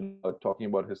question talking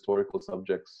about historical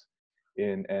subjects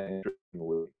in an interesting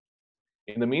way.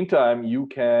 In the meantime, you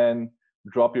can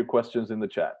drop your questions in the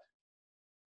chat.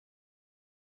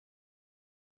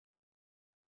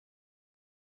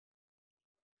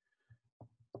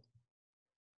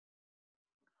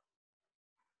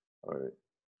 All right.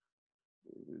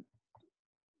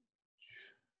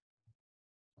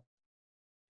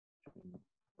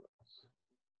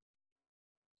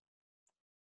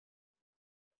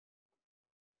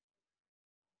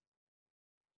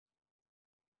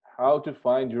 How to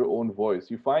find your own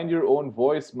voice. You find your own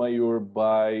voice, Mayur,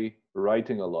 by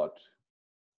writing a lot.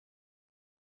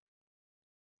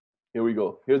 Here we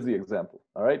go. Here's the example.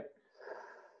 All right.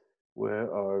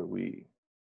 Where are we?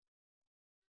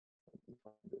 Let me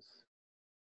find this.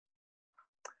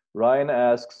 Ryan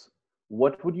asks,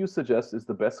 what would you suggest is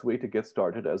the best way to get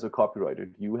started as a copywriter?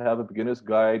 Do you have a beginner's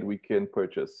guide we can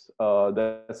purchase?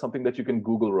 That's something that you can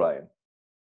Google, Ryan.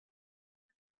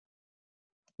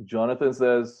 Jonathan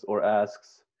says or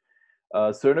asks,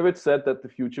 Cernovich said that the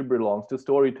future belongs to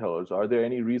storytellers. Are there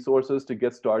any resources to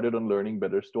get started on learning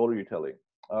better storytelling?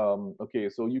 Okay,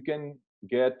 so you can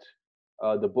get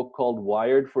the book called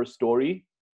Wired for Story,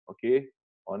 okay,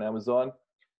 on Amazon.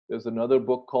 There's another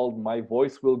book called My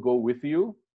Voice Will Go With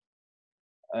You.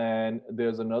 And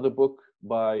there's another book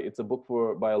by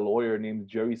a lawyer named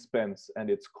Jerry Spence, and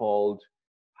it's called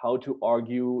How to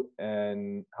Argue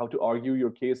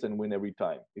Your Case and Win Every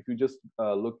Time. If you just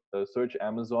search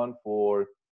Amazon for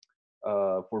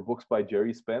books by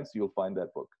Jerry Spence, you'll find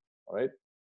that book. All right.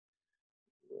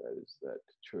 Where is that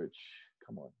church?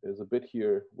 Come on. There's a bit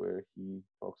here where he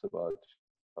talks about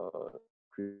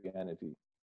Christianity.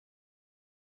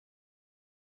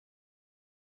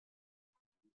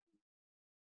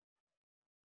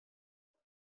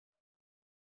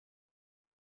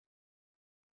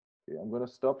 Okay, I'm going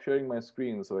to stop sharing my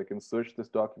screen so I can search this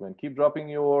document. Keep dropping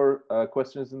your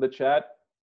questions in the chat,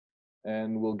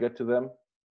 and we'll get to them.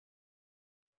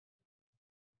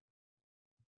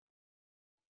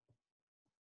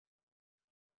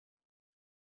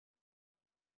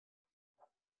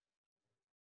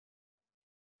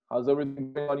 How's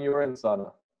everything going on your end,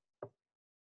 Saana?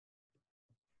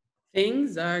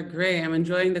 Things are great. I'm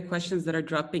enjoying the questions that are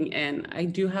dropping in. I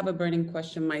do have a burning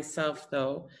question myself,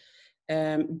 though.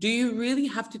 Do you really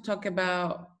have to talk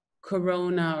about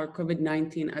Corona or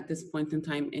COVID-19 at this point in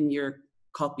time in your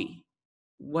copy?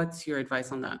 What's your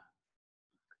advice on that?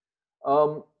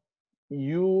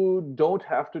 You don't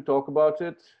have to talk about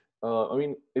it. I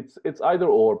mean, it's either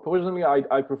or. Personally,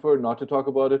 I prefer not to talk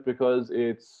about it because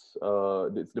it's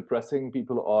depressing.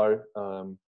 People are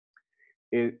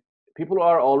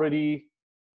already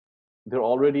they're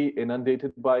already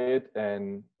inundated by it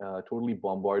and totally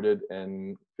bombarded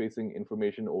and facing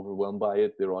information overwhelmed by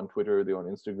it. They're on Twitter, they're on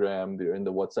Instagram, they're in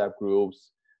the WhatsApp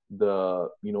groups. The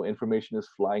information is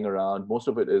flying around. Most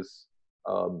of it is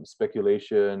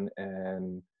speculation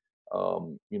and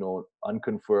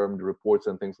unconfirmed reports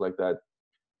and things like that.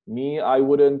 Me, I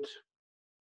wouldn't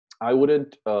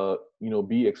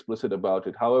be explicit about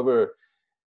it. However,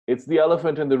 it's the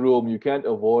elephant in the room. You can't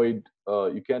avoid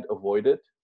it.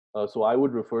 So I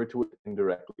would refer to it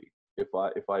indirectly if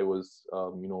I was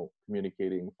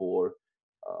communicating for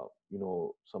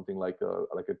something like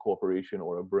a corporation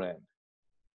or a brand.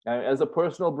 And as a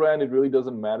personal brand, it really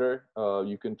doesn't matter.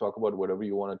 You can talk about whatever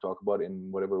you want to talk about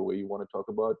in whatever way you want to talk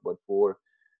about. But for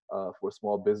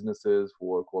small businesses,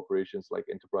 for corporations, like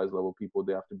enterprise level people,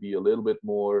 they have to be a little bit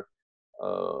more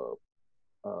uh,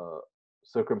 uh,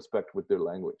 circumspect with their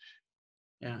language.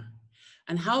 Yeah.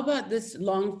 And how about this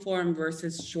long form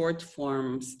versus short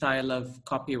form style of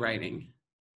copywriting?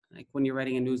 Like when you're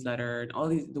writing a newsletter and all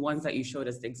these, the ones that you showed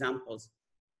us, the examples,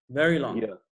 very long.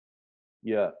 Yeah,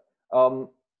 yeah. Um,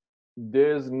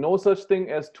 there's no such thing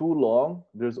as too long.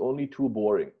 There's only too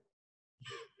boring.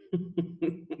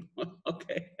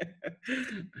 Okay.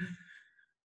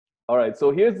 All right.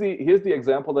 So here's the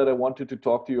example that I wanted to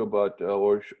talk to you about,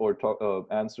 or talk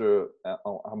answer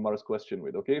Ammar's question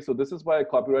with. Okay. So this is by a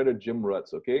copywriter, Jim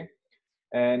Rutz. Okay,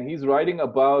 and he's writing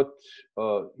about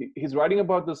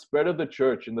the spread of the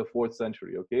church in the fourth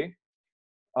century. Okay.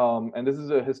 And this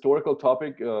is a historical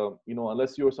topic.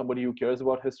 Unless you're somebody who cares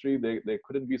about history, there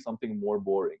couldn't be something more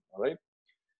boring. All right.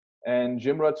 And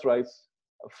Jim Rutz writes,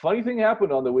 a funny thing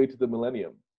happened on the way to the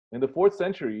millennium. In the fourth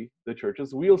century, the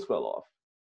church's wheels fell off.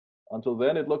 Until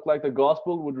then, it looked like the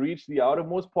gospel would reach the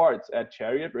outermost parts at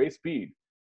chariot race speed,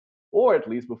 or at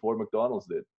least before McDonald's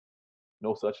did.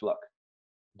 No such luck.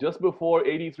 Just before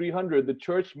 8300, the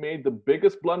church made the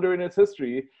biggest blunder in its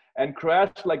history and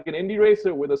crashed like an Indy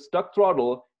racer with a stuck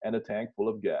throttle and a tank full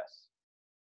of gas.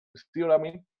 See what I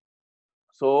mean?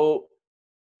 So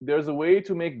there's a way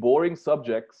to make boring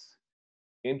subjects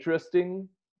interesting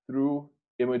through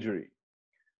imagery.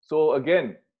 So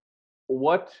again,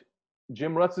 what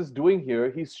Jim Rutz is doing here,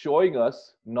 he's showing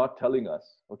us, not telling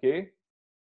us. Okay,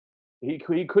 he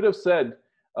could have said,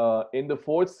 in the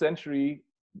fourth century,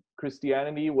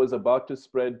 Christianity was about to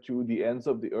spread to the ends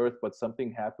of the earth, but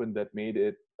something happened that made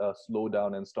it slow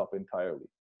down and stop entirely.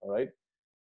 All right,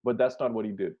 but that's not what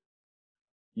he did.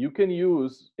 You can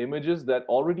use images that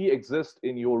already exist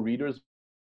in your reader's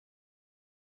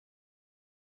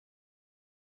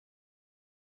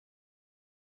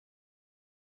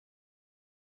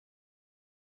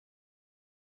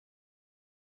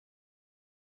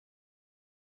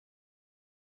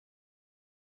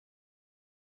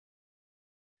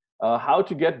how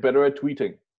to get better at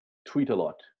tweeting. Tweet a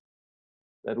lot.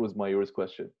 That was Mayur's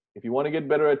question. If you want to get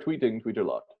better at tweeting, tweet a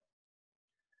lot.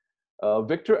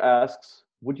 Victor asks,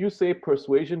 would you say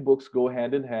persuasion books go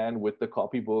hand in hand with the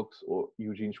copy books or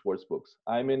Eugene Schwartz books?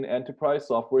 I'm in enterprise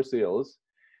software sales,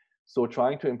 so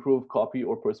trying to improve copy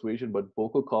or persuasion, but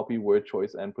vocal copy, word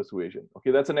choice, and persuasion.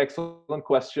 Okay, that's an excellent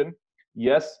question.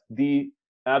 Yes, the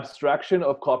abstraction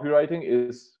of copywriting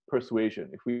is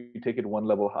persuasion, if we take it one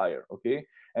level higher. Okay,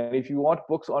 and if you want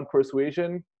books on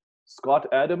persuasion, Scott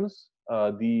Adams,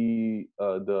 the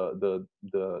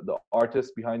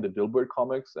artist behind the Dilbert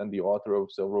comics and the author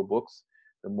of several books.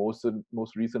 The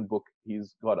most recent book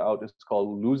he's got out is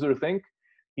called Loser Think.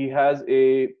 He has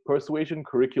a persuasion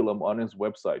curriculum on his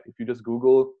website. If you just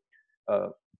Google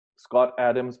Scott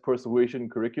Adams persuasion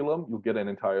curriculum, you'll get an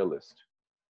entire list.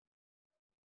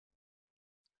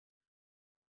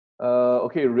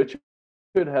 Okay, Richard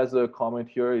has a comment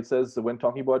here. He says, when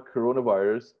talking about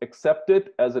coronavirus, accept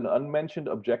it as an unmentioned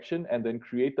objection and then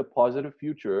create the positive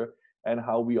future and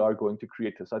how we are going to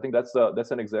create this. I think that's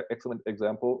an excellent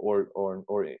example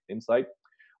or insight.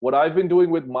 What I've been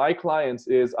doing with my clients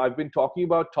is I've been talking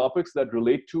about topics that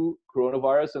relate to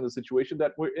coronavirus and the situation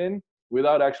that we're in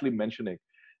without actually mentioning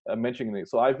it.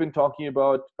 So I've been talking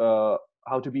about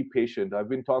how to be patient. I've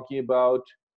been talking about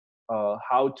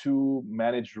how to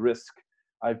manage risk.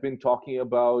 I've been talking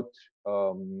about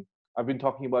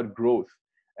growth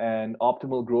and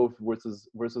optimal growth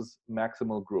versus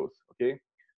maximal growth. Okay,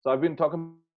 so I've been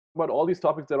talking about all these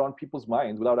topics that are on people's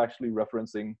minds without actually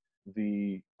referencing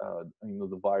the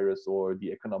the virus or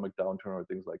the economic downturn or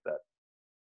things like that.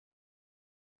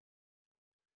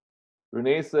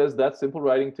 Renee says that simple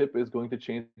writing tip is going to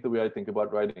change the way I think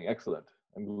about writing. Excellent.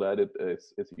 I'm glad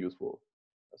it's useful.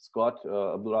 Scott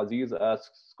Aziz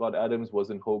asks, Scott Adams was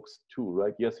in Hoaxed too,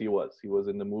 right? Yes, he was. He was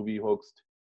in the movie Hoaxed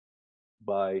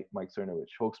by Mike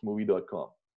Cernovich, hoaxedmovie.com,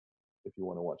 if you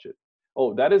want to watch it.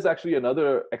 Oh, that is actually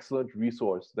another excellent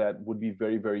resource that would be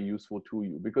very, very useful to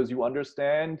you, because you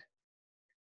understand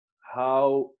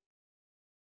how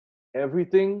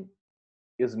everything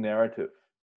is narrative.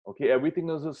 Okay, everything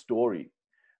is a story.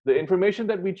 The information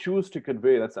that we choose to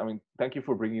convey, that's, I mean, thank you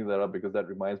for bringing that up, because that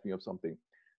reminds me of something.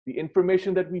 The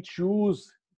information that we choose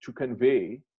to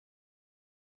convey,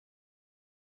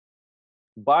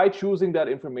 by choosing that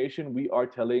information, we are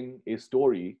telling a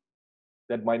story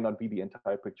that might not be the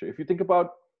entire picture. If you think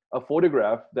about a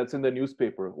photograph that's in the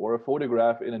newspaper, or a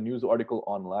photograph in a news article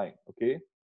online, okay,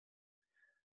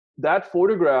 that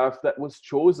photograph that was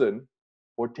chosen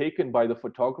or taken by the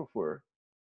photographer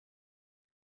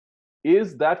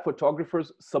is that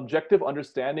photographer's subjective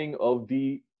understanding of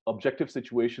the objective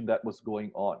situation that was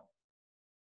going on.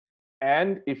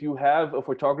 And if you have a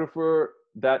photographer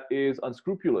that is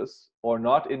unscrupulous or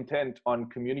not intent on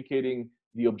communicating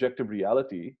the objective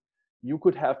reality, you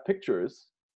could have pictures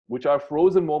which are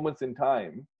frozen moments in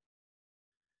time,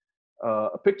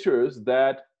 pictures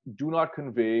that do not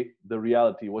convey the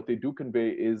reality. What they do convey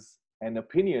is an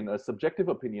opinion, a subjective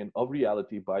opinion of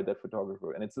reality by that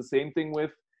photographer. And it's the same thing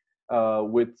with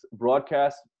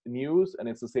broadcast news, and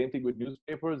it's the same thing with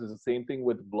newspapers. It's the same thing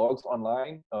with blogs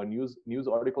online, news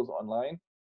articles online.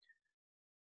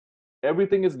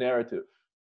 Everything is narrative,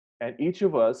 and each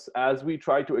of us, as we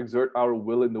try to exert our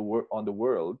will in on the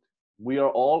world, we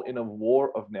are all in a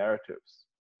war of narratives.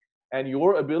 And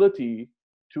your ability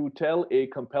to tell a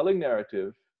compelling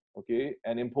narrative, okay,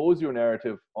 and impose your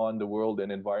narrative on the world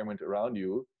and environment around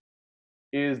you,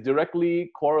 is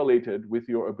directly correlated with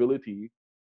your ability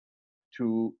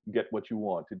to get what you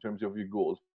want in terms of your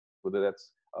goals, whether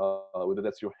that's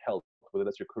your health, whether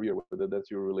that's your career, whether that's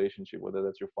your relationship, whether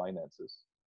that's your finances.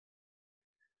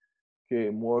 Okay,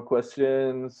 more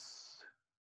questions.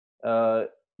 Uh,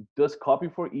 does copy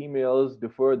for emails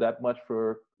differ that much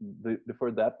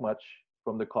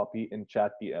from the copy in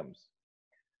chat DMs?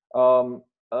 Um,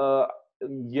 uh,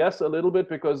 yes, a little bit,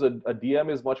 because a DM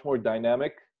is much more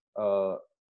dynamic. A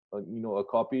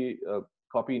copy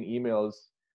in emails,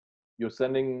 you're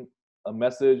sending a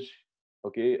message,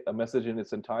 okay, a message in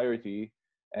its entirety,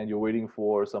 and you're waiting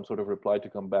for some sort of reply to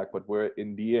come back. But where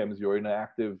in DMs, you're in an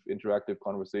active, interactive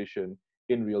conversation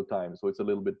in real time. So it's a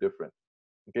little bit different.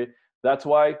 Okay. That's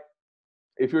why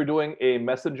if you're doing a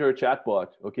messenger chatbot,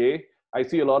 okay, I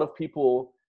see a lot of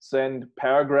people send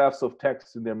paragraphs of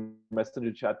text in their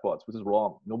messenger chatbots, which is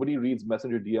wrong. Nobody reads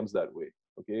messenger DMs that way.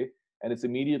 Okay. And it's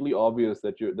immediately obvious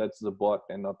that that's the bot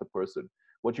and not the person.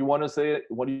 What you want to say,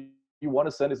 what you want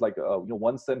to send is like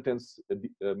one sentence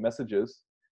messages,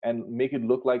 and make it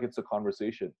look like it's a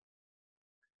conversation.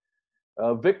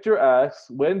 Victor asks,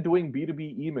 when doing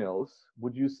B2B emails,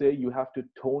 would you say you have to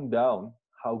tone down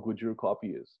how good your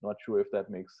copy is? Not sure if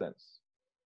that makes sense.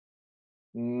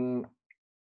 Mm,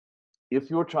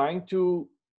 if you're trying to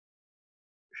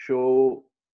show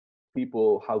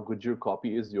people how good your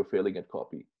copy is, you're failing at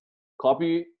copy.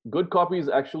 Good copy is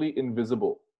actually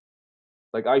invisible.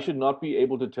 Like, I should not be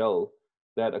able to tell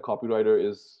that a copywriter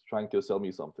is trying to sell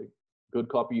me something. Good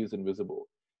copy is invisible.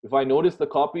 If I notice the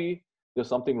copy, there's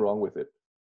something wrong with it.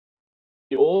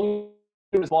 The only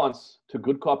response to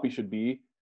good copy should be,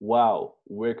 wow,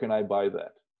 where can I buy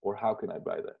that? Or how can I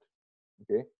buy that?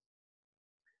 Okay.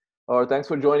 Thanks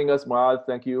for joining us, Marad.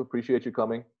 Thank you. Appreciate you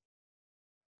coming.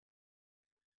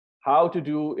 How to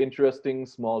do interesting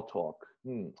small talk.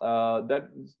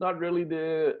 That's not really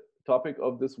the topic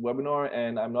of this webinar,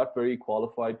 and I'm not very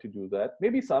qualified to do that.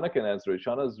 Maybe Saana can answer it.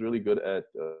 Shana is really good at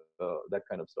that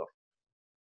kind of stuff.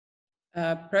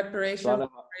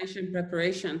 Preparation,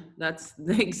 preparation. That's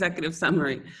the executive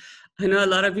summary. I know a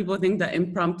lot of people think that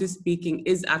impromptu speaking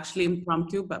is actually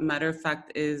impromptu, but matter of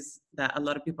fact is that a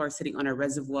lot of people are sitting on a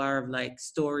reservoir of like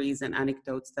stories and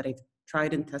anecdotes that I've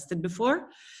tried and tested before.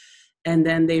 And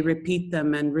then they repeat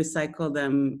them and recycle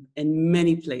them in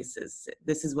many places.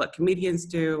 This is what comedians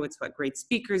do. It's what great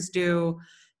speakers do.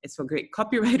 It's what great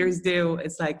copywriters do.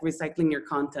 It's like recycling your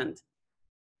content.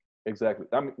 Exactly.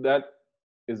 I mean, that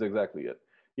is exactly it.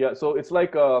 Yeah. So it's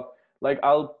like I'll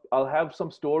have some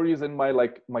stories in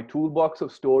my toolbox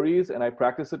of stories, and I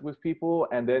practice it with people,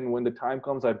 and then when the time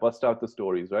comes, I bust out the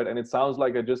stories, right? And it sounds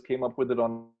like I just came up with it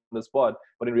on the spot,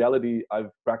 but in reality, I've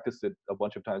practiced it a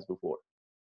bunch of times before.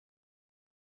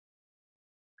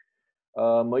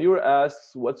 Mayur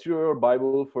asks, what's your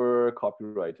Bible for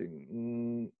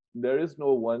copywriting? There is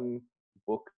no one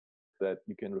book that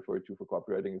you can refer to for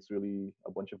copywriting. It's really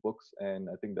a bunch of books, and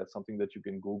I think that's something that you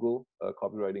can Google,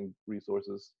 copywriting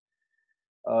resources.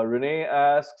 Renee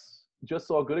asks, just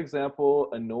saw a good example,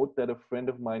 a note that a friend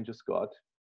of mine just got.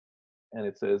 And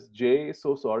it says, Jay,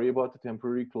 so sorry about the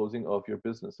temporary closing of your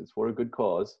business. It's for a good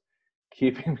cause,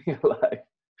 keeping me alive.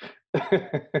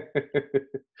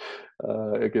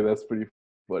 Okay, that's pretty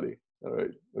funny. All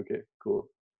right. Okay, cool.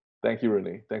 Thank you,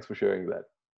 Renee. Thanks for sharing that.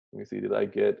 Let me see. Did I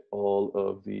get all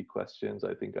of the questions?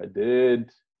 I think I did.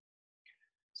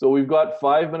 So we've got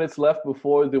 5 minutes left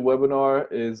before the webinar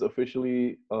is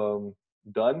officially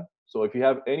done. So if you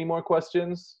have any more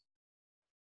questions,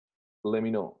 let me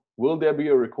know. Will there be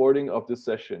a recording of this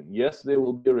session? Yes, there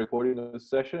will be a recording of this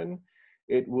session.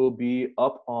 It will be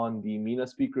up on the MENA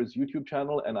Speakers YouTube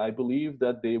channel, and I believe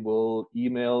that they will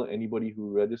email anybody who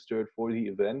registered for the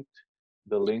event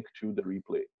the link to the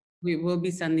replay. We will be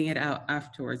sending it out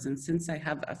afterwards. And since I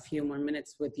have a few more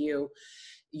minutes with you,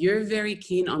 you're very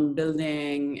keen on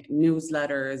building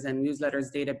newsletters and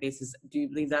newsletters databases. Do you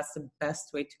believe that's the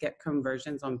best way to get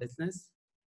conversions on business?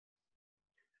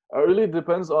 It really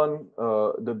depends on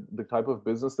the type of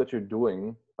business that you're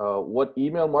doing. What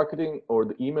email marketing or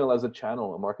the email as a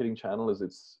channel, a marketing channel is,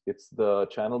 it's the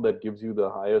channel that gives you the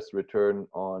highest return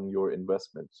on your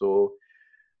investment. So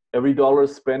every dollar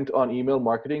spent on email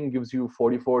marketing gives you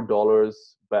 $44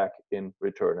 back in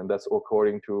return. And that's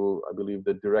according to, I believe,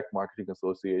 the Direct Marketing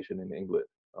Association in England,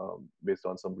 based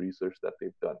on some research that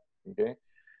they've done. Okay.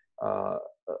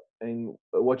 And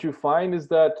what you find is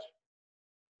that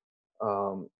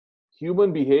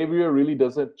human behavior really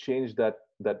doesn't change that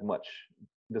much.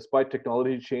 Despite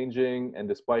technology changing and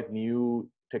despite new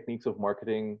techniques of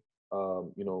marketing,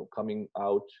 coming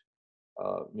out,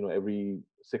 every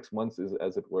 6 months,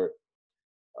 as it were,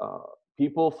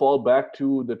 people fall back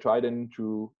to the tried and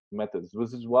true methods.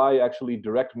 This is why actually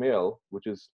direct mail, which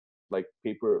is like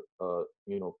paper,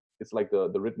 it's like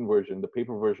the written version, the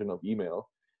paper version of email,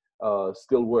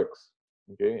 still works.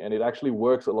 Okay, and it actually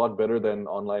works a lot better than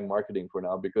online marketing for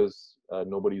now because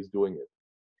nobody's doing it.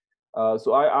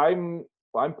 So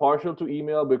I'm partial to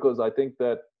email because I think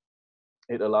that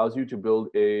it allows you to build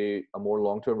a more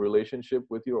long-term relationship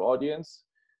with your audience.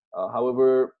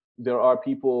 However, there are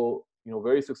people,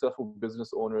 very successful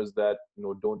business owners that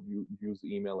don't use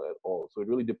email at all. So it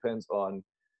really depends on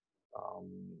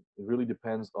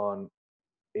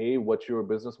A, what your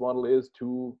business model is,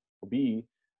 to B,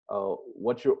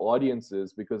 what your audience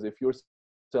is. Because if you're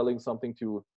selling something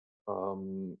to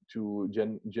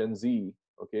Gen Z,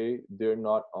 okay, they're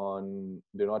not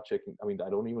checking. I mean, I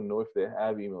don't even know if they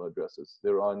have email addresses.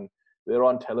 They're on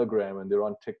Telegram and they're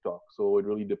on TikTok. So it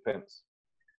really depends.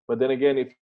 But then again,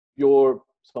 if you're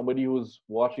somebody who's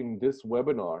watching this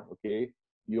webinar, okay,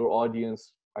 your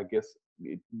audience, I guess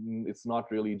it's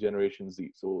not really Generation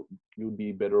Z. So you'd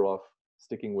be better off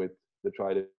sticking with the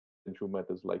tried and true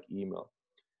methods like email.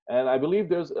 And I believe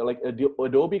there's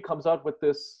Adobe comes out with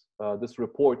this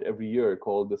report every year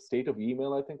called the State of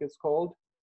Email, I think it's called.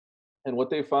 And what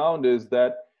they found is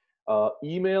that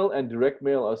email and direct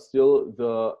mail are still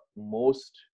the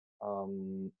most,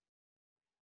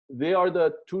 they are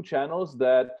the two channels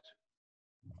that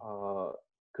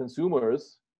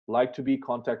consumers like to be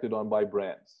contacted on by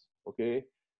brands. Okay,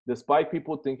 despite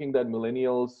people thinking that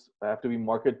millennials have to be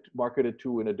marketed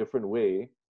to in a different way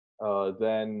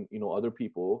than other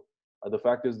people, the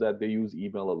fact is that they use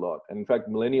email a lot. And in fact,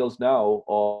 millennials now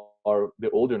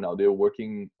they're older now. They're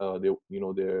working.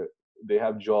 They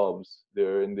have jobs.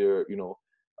 They're in their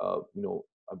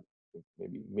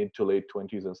maybe mid to late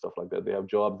 20s and stuff like that. They have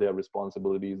jobs. They have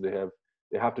responsibilities.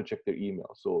 They have to check their email.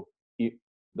 So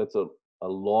that's a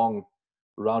long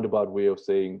roundabout way of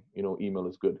saying email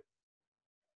is good.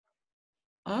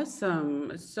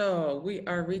 Awesome. So we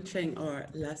are reaching our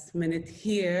last minute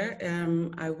here.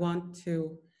 I want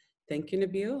to thank you,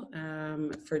 Nabeel,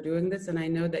 for doing this. And I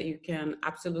know that you can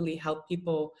absolutely help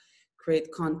people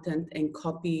create content and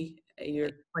copy.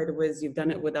 You're quite a whiz. You've done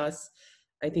it with us.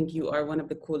 I think you are one of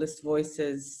the coolest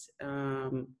voices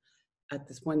at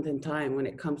this point in time when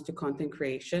it comes to content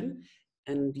creation.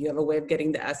 And you have a way of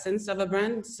getting the essence of a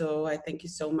brand. So I thank you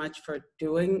so much for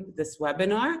doing this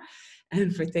webinar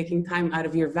and for taking time out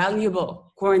of your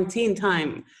valuable quarantine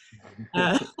time.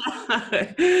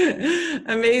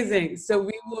 Amazing. So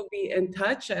we will be in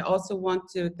touch. I also want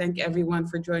to thank everyone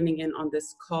for joining in on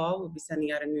this call. We'll be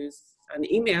sending out an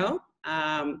email,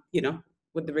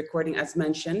 with the recording as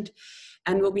mentioned.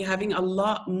 And we'll be having a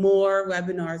lot more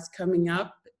webinars coming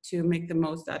up to make the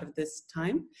most out of this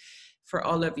time for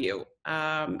all of you.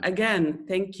 Again,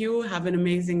 thank you. Have an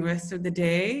amazing rest of the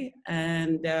day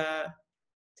and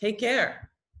take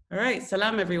care. All right.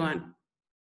 Salam, everyone.